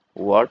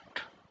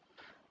 watt.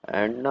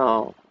 And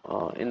now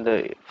in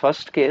the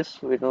first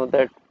case we know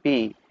that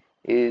P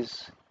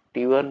is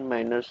T1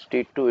 minus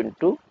T2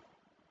 into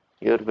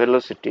your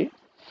velocity,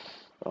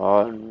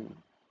 on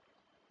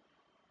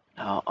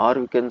or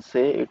we can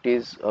say it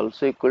is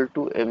also equal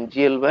to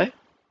mgl by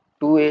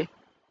 2a,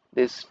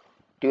 this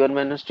T1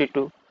 minus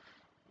T2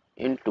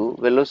 into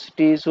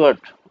velocity is what,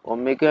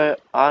 omega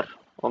r,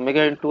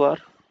 omega into r.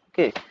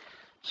 Okay,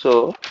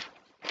 so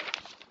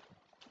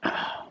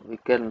we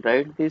can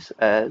write this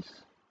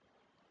as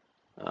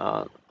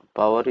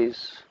power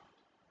is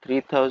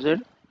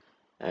 3000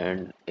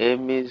 and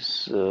m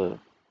is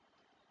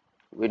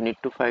we need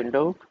to find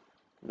out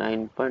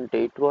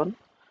 9.81,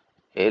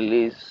 L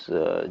is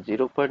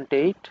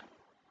 0.8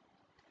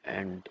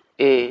 and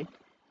A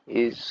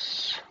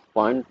is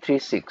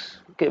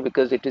 0.36. Okay,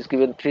 because it is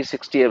given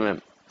 360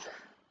 mm.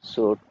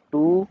 So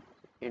 2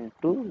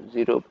 into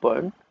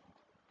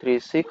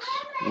 0.36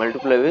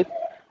 multiply with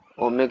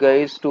omega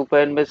is 2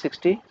 pi n by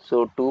 60.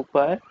 So 2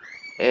 pi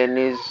n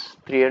is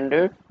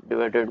 300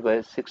 divided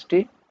by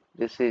 60.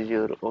 This is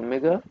your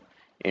omega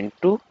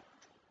into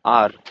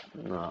R.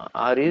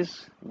 R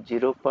is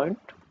 0.18.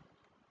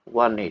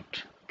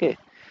 Okay,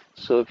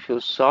 so if you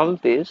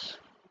solve this,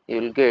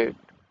 you will get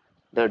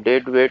the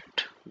dead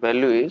weight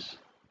value is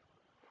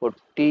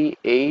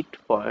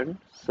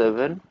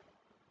 48.7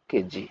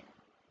 kg.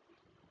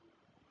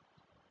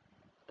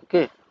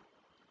 Okay,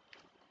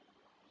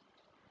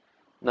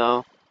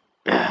 now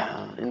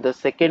in the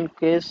second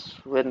case,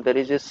 when there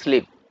is a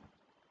slip,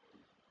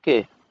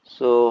 okay,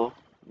 so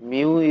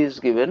mu is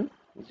given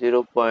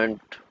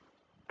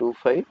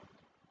 0.25,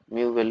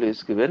 mu value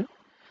is given,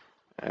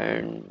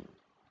 and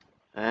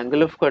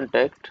angle of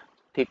contact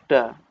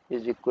theta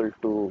is equal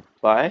to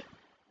pi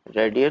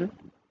radian,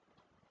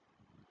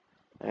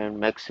 and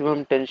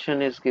maximum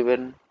tension is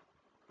given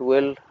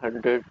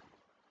 1200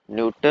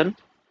 Newton,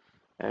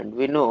 and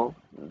we know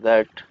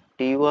that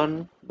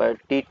T1 by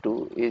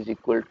T2 is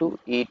equal to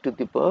e to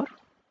the power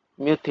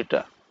mu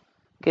theta.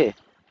 Okay,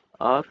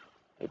 or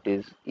it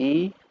is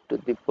e to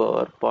the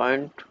power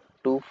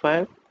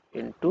 0.25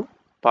 into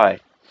pi,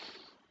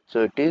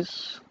 so it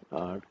is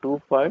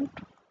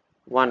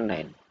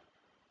 2.19.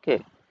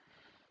 Okay,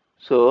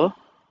 so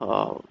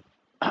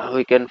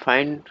we can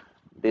find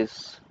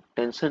this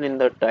tension in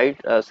the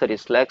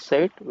slack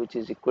side, which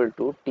is equal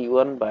to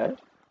T1 by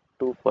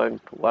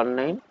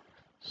 2.19.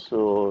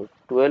 So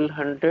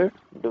 1200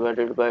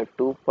 divided by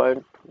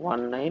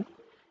 2.19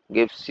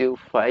 gives you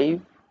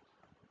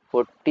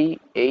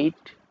 548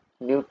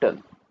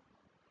 Newton.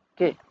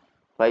 Okay,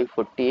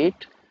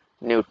 548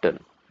 Newton.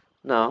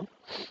 Now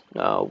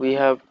we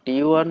have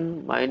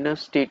T1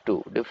 minus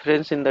T2,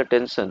 difference in the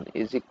tension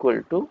is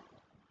equal to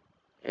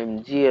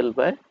mgl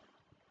by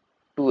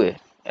 2a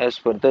as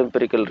per the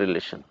empirical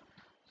relation.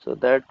 So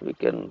that we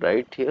can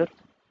write here.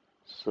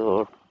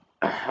 So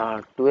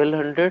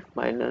 1200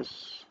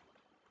 minus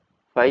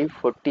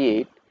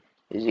 548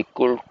 is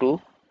equal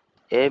to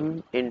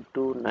m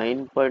into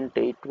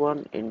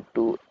 9.81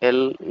 into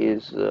L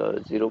is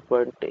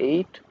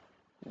 0.8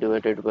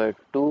 divided by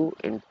 2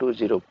 into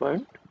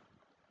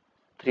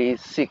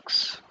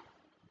 0.36.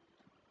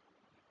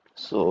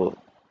 So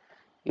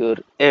your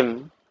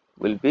m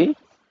will be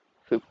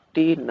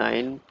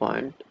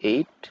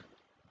 59.8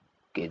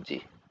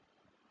 kg.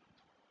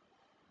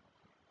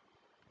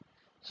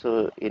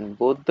 So in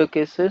both the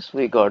cases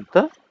we got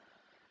the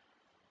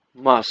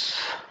mass,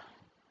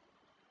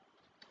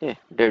 okay,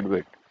 dead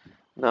weight.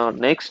 Now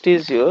next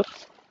is your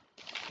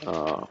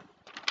uh,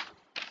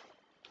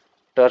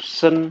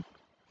 torsion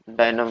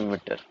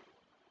dynamometer.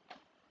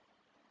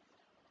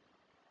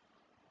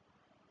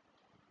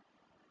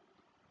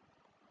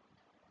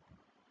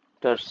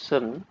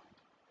 Torsion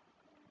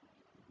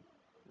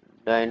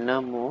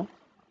dynamometer.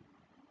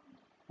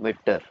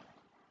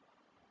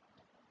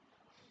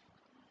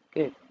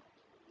 Okay,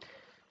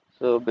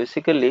 so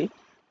basically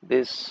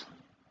this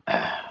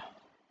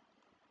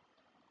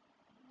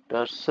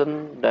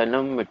torsion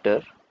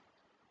dynamometer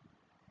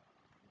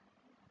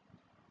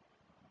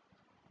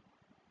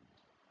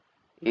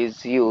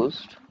is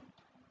used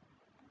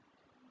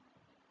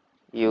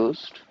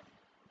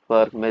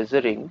for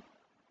measuring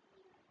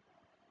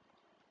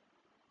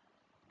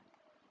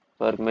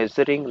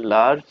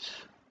large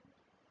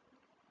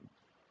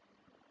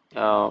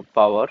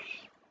power,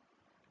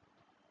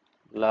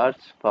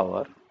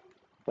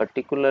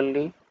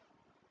 particularly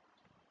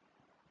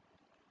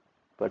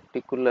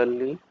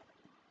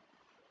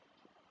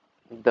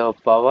the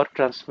power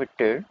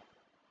transmitted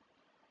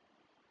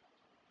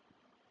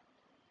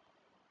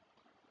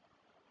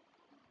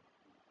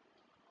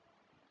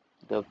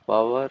the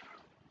power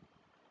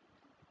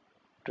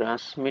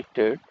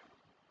transmitted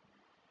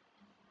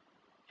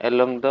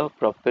along the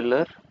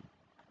propeller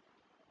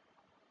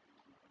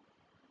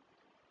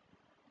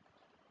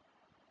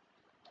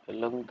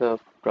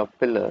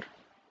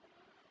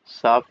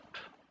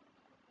shaft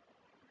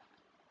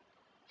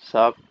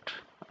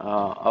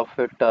of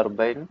a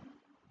turbine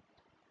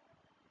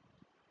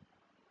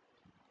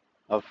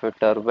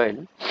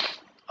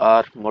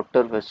or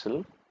motor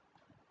vessel.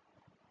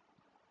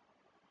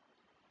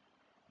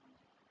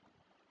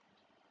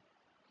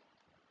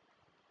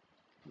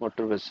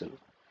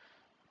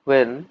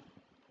 When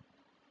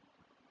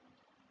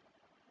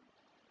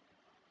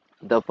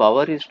the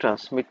power is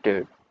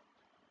transmitted,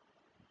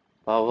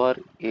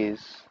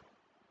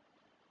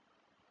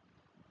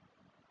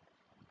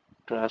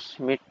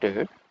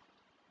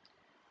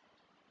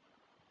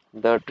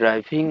 the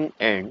driving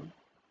end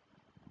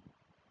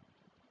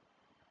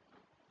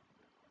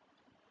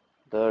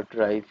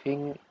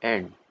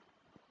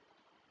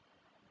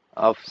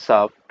of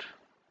shaft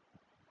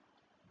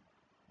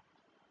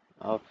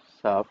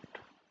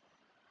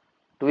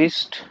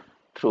twist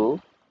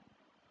through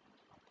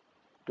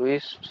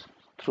twist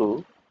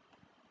through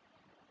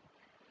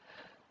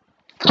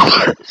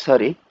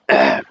sorry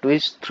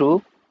twist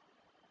through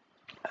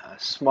a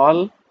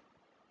small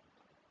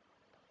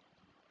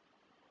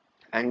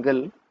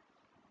angle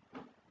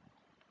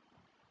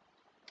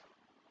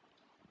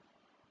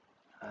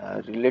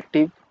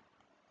relative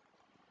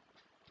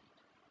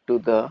to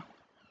the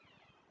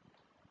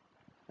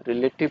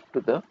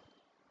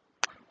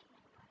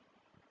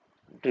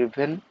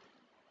driven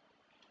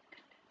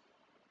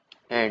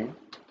end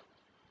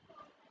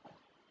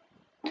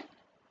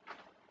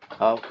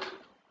of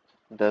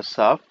the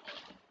shaft.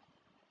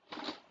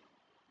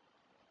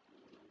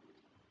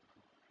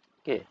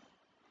 Okay,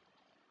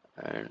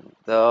 and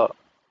the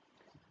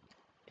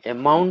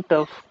amount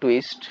of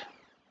twist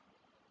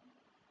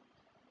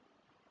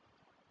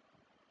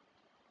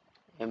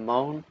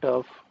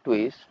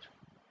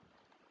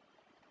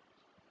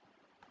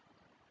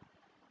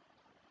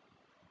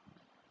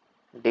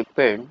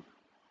depend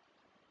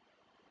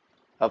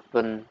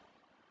upon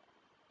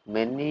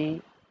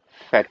many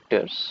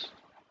factors.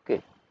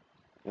 Okay,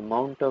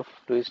 amount of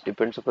twist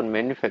depends upon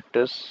many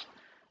factors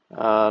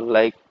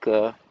like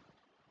the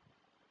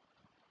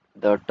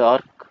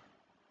torque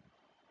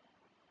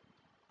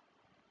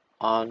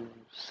on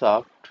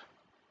shaft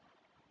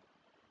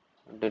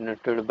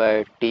denoted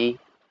by T,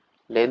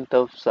 length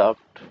of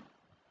shaft,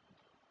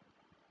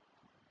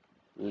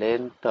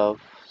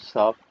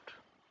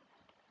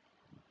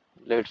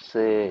 let's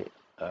say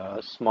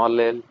small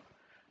l,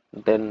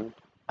 then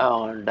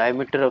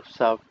diameter of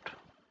shaft,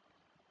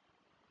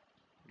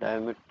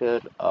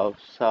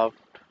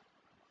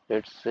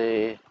 let's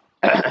say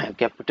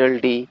capital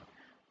D,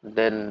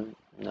 then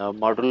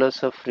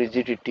modulus of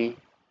rigidity.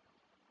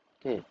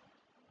 Okay,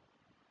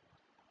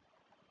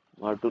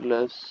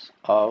 modulus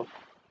of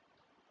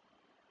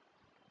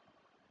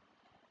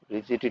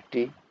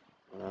rigidity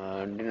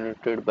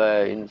denoted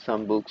by, in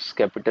some books,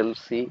 capital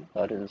C,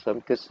 or in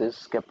some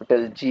cases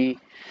capital G.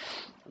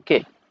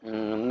 Okay,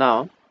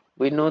 now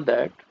we know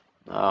that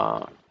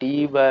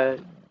T by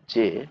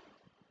J,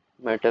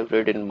 might have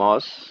read in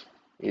Moss,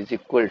 is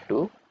equal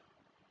to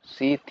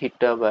C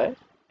theta by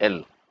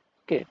L.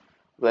 Okay,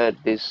 where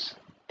this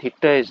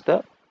theta is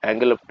the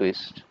angle of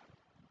twist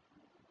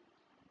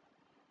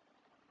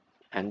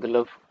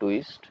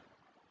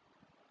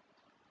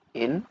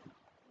in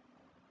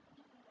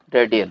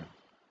radian,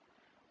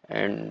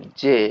 and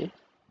J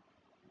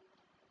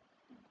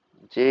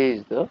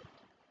is the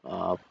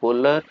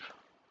polar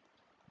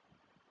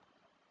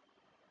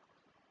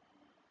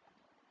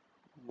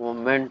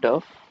moment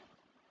of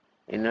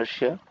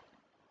inertia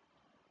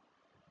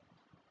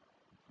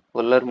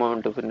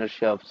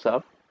of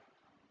shaft,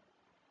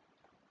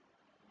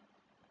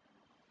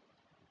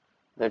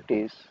 that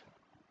is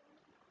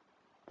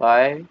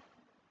pi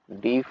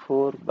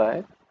d4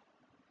 by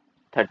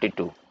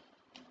 32.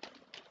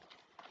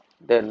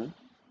 Then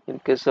in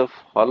case of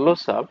hollow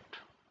shaft,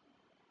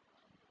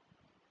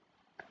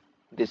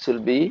 this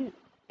will be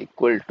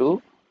equal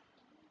to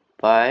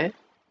pi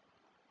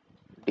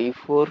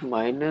d4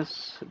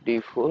 minus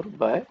d4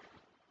 by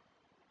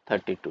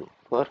 32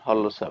 for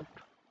hollow shaft.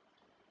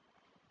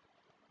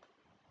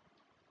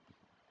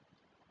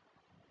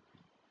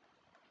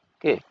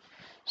 Okay,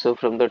 so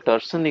from the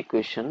torsion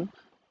equation,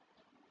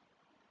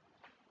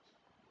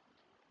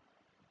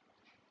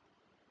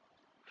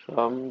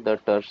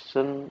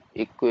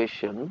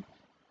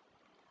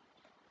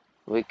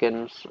 we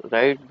can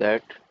write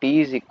that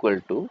T is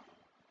equal to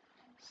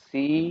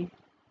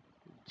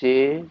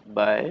Cj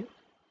by,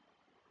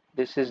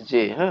 this is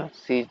J,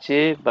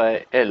 Cj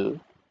by L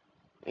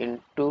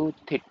into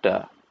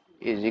theta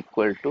is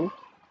equal to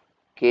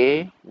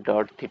K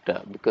dot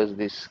theta, because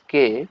this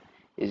K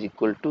is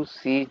equal to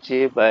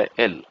Cj by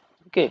L,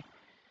 okay,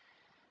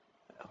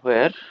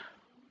 where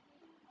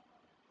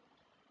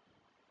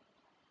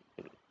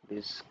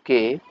this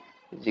K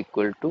is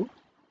equal to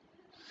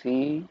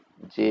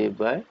Cj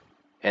by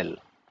L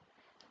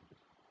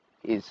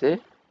is a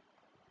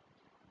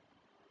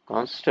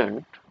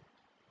constant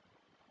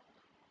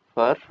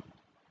for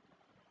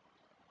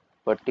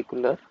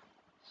particular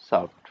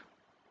shaft.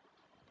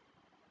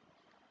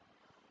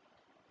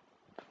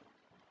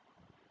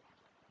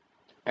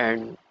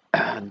 And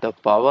the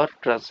power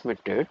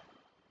transmitted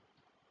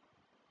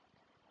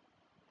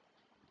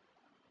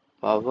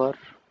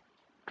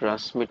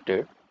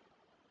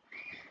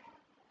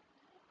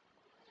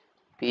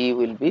P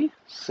will be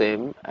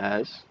same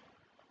as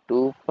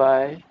 2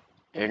 pi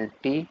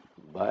nt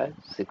by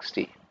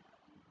 60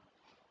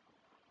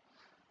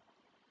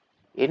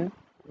 in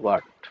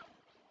watt.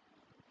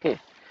 Okay,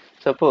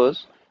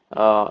 suppose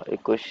a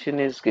question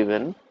is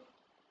given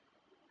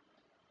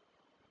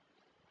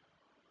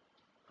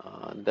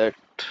that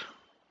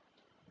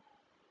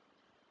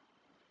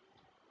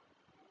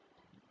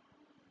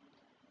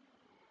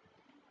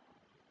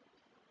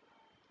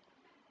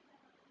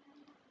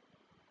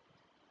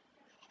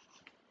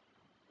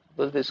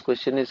this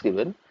question is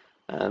given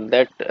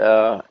that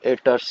a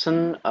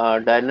torsion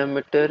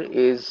dynamometer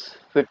is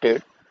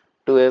fitted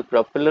to a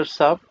propeller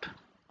shaft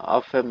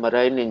of a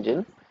marine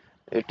engine.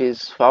 It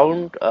is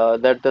found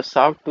that the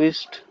shaft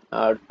twist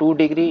 2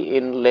 degree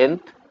in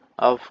length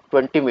of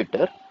 20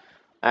 meter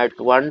at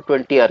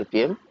 120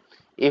 rpm.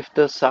 If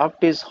the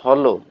shaft is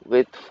hollow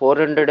with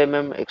 400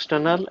 mm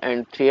external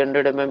and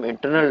 300 mm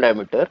internal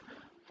diameter,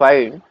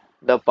 find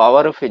the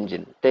power of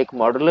engine. Take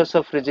modulus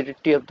of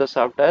rigidity of the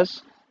shaft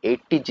as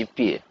 80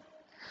 GPa.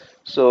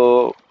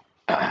 So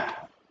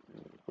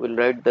we'll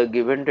write the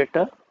given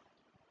data.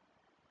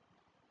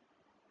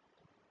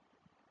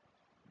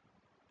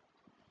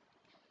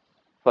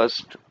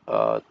 First,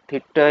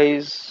 theta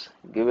is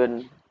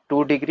given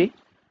 2 degree,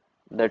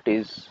 that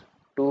is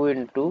 2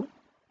 into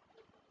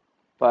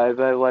pi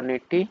by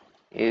 180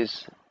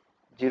 is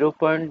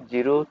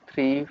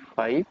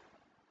 0.035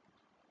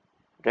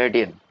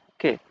 radian.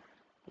 Okay,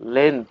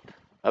 length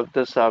of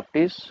the shaft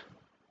is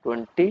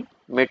 20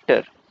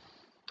 meter.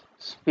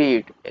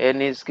 Speed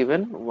n is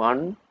given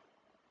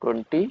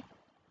 120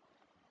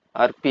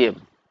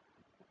 rpm.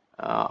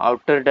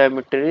 Outer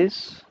diameter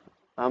is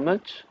how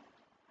much?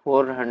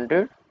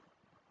 400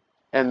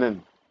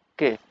 mm.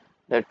 Okay,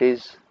 that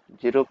is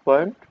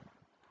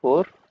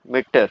 0.4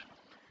 meter.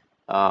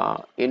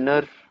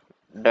 Inner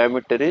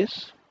diameter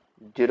is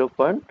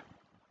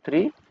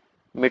 0.3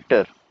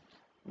 meter.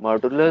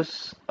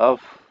 Modulus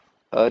of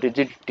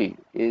rigidity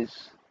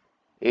is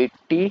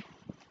 80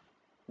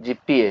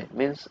 GPa,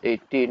 means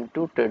 80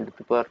 into 10 to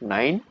the power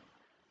 9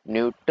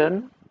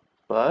 Newton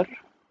per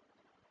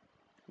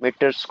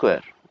meter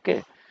square.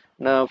 Okay,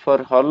 now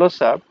for hollow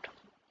shaft,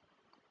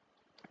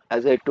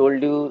 as I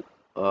told you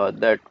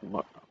that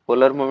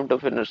polar moment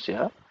of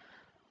inertia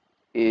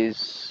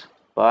is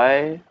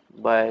pi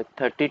by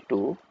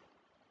 32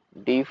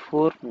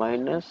 d4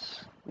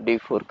 minus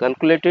d4.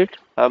 Calculate it,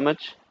 how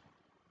much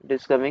it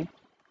is coming?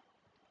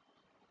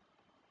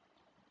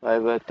 Pi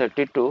by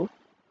 32,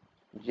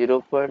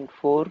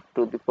 0.4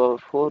 to the power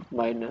 4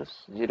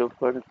 minus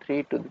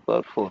 0.3 to the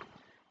power 4.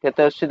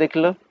 केते आछी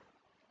देखिलो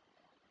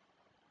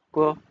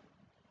को?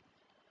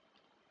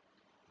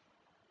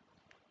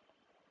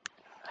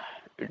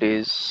 It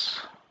is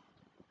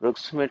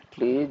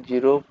approximately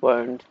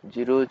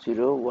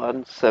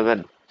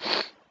 0.0017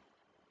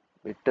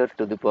 meter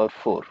to the power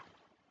 4.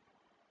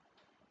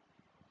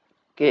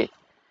 Okay,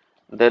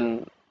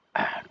 then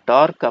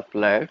torque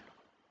applied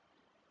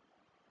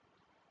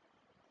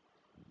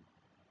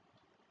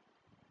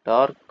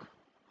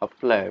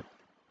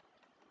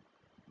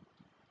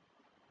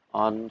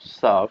on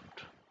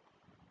shaft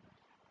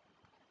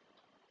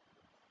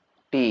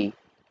T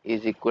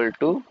is equal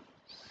to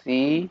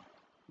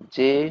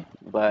Cj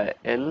by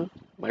L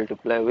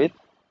multiply with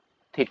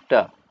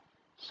theta.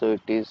 So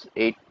it is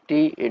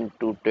 80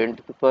 into 10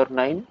 to the power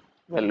 9,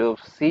 value of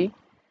C,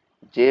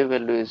 J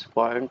value is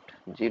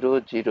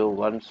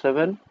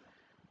 0.0017,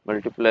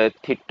 multiply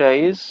theta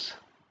is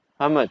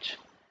how much?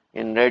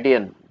 in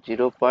radian,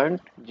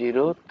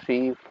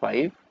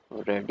 0.035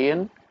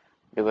 radian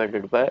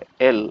divided by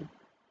L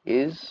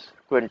is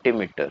 20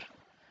 meter.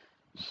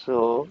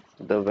 So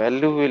the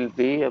value will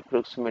be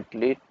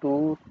approximately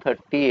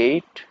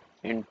 238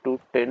 into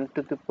 10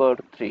 to the power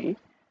 3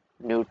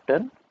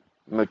 Newton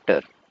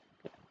meter.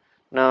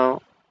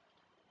 Now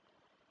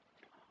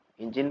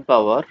engine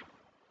power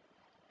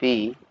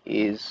P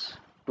is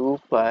 2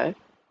 pi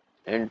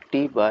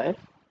Nt by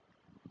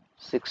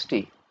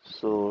 60.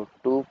 So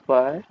 2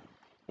 pi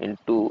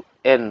into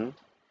N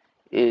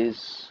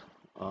is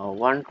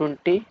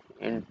 120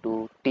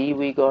 into T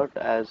we got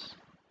as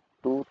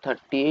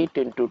 238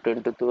 into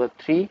 10 to the power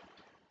 3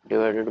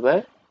 divided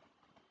by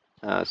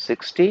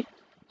 60.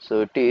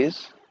 So it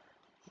is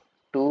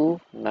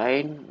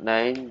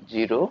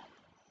 2990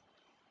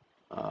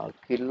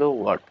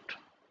 kilowatt.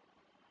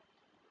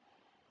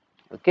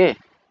 Okay.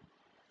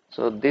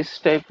 So this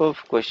type of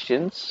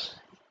questions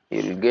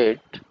you'll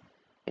get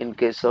in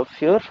case of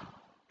your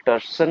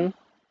torsion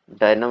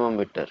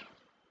dynamometer.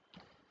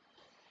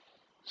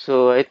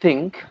 So I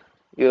think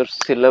your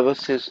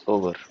syllabus is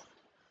over.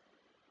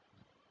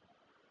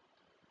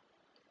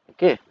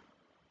 Okay.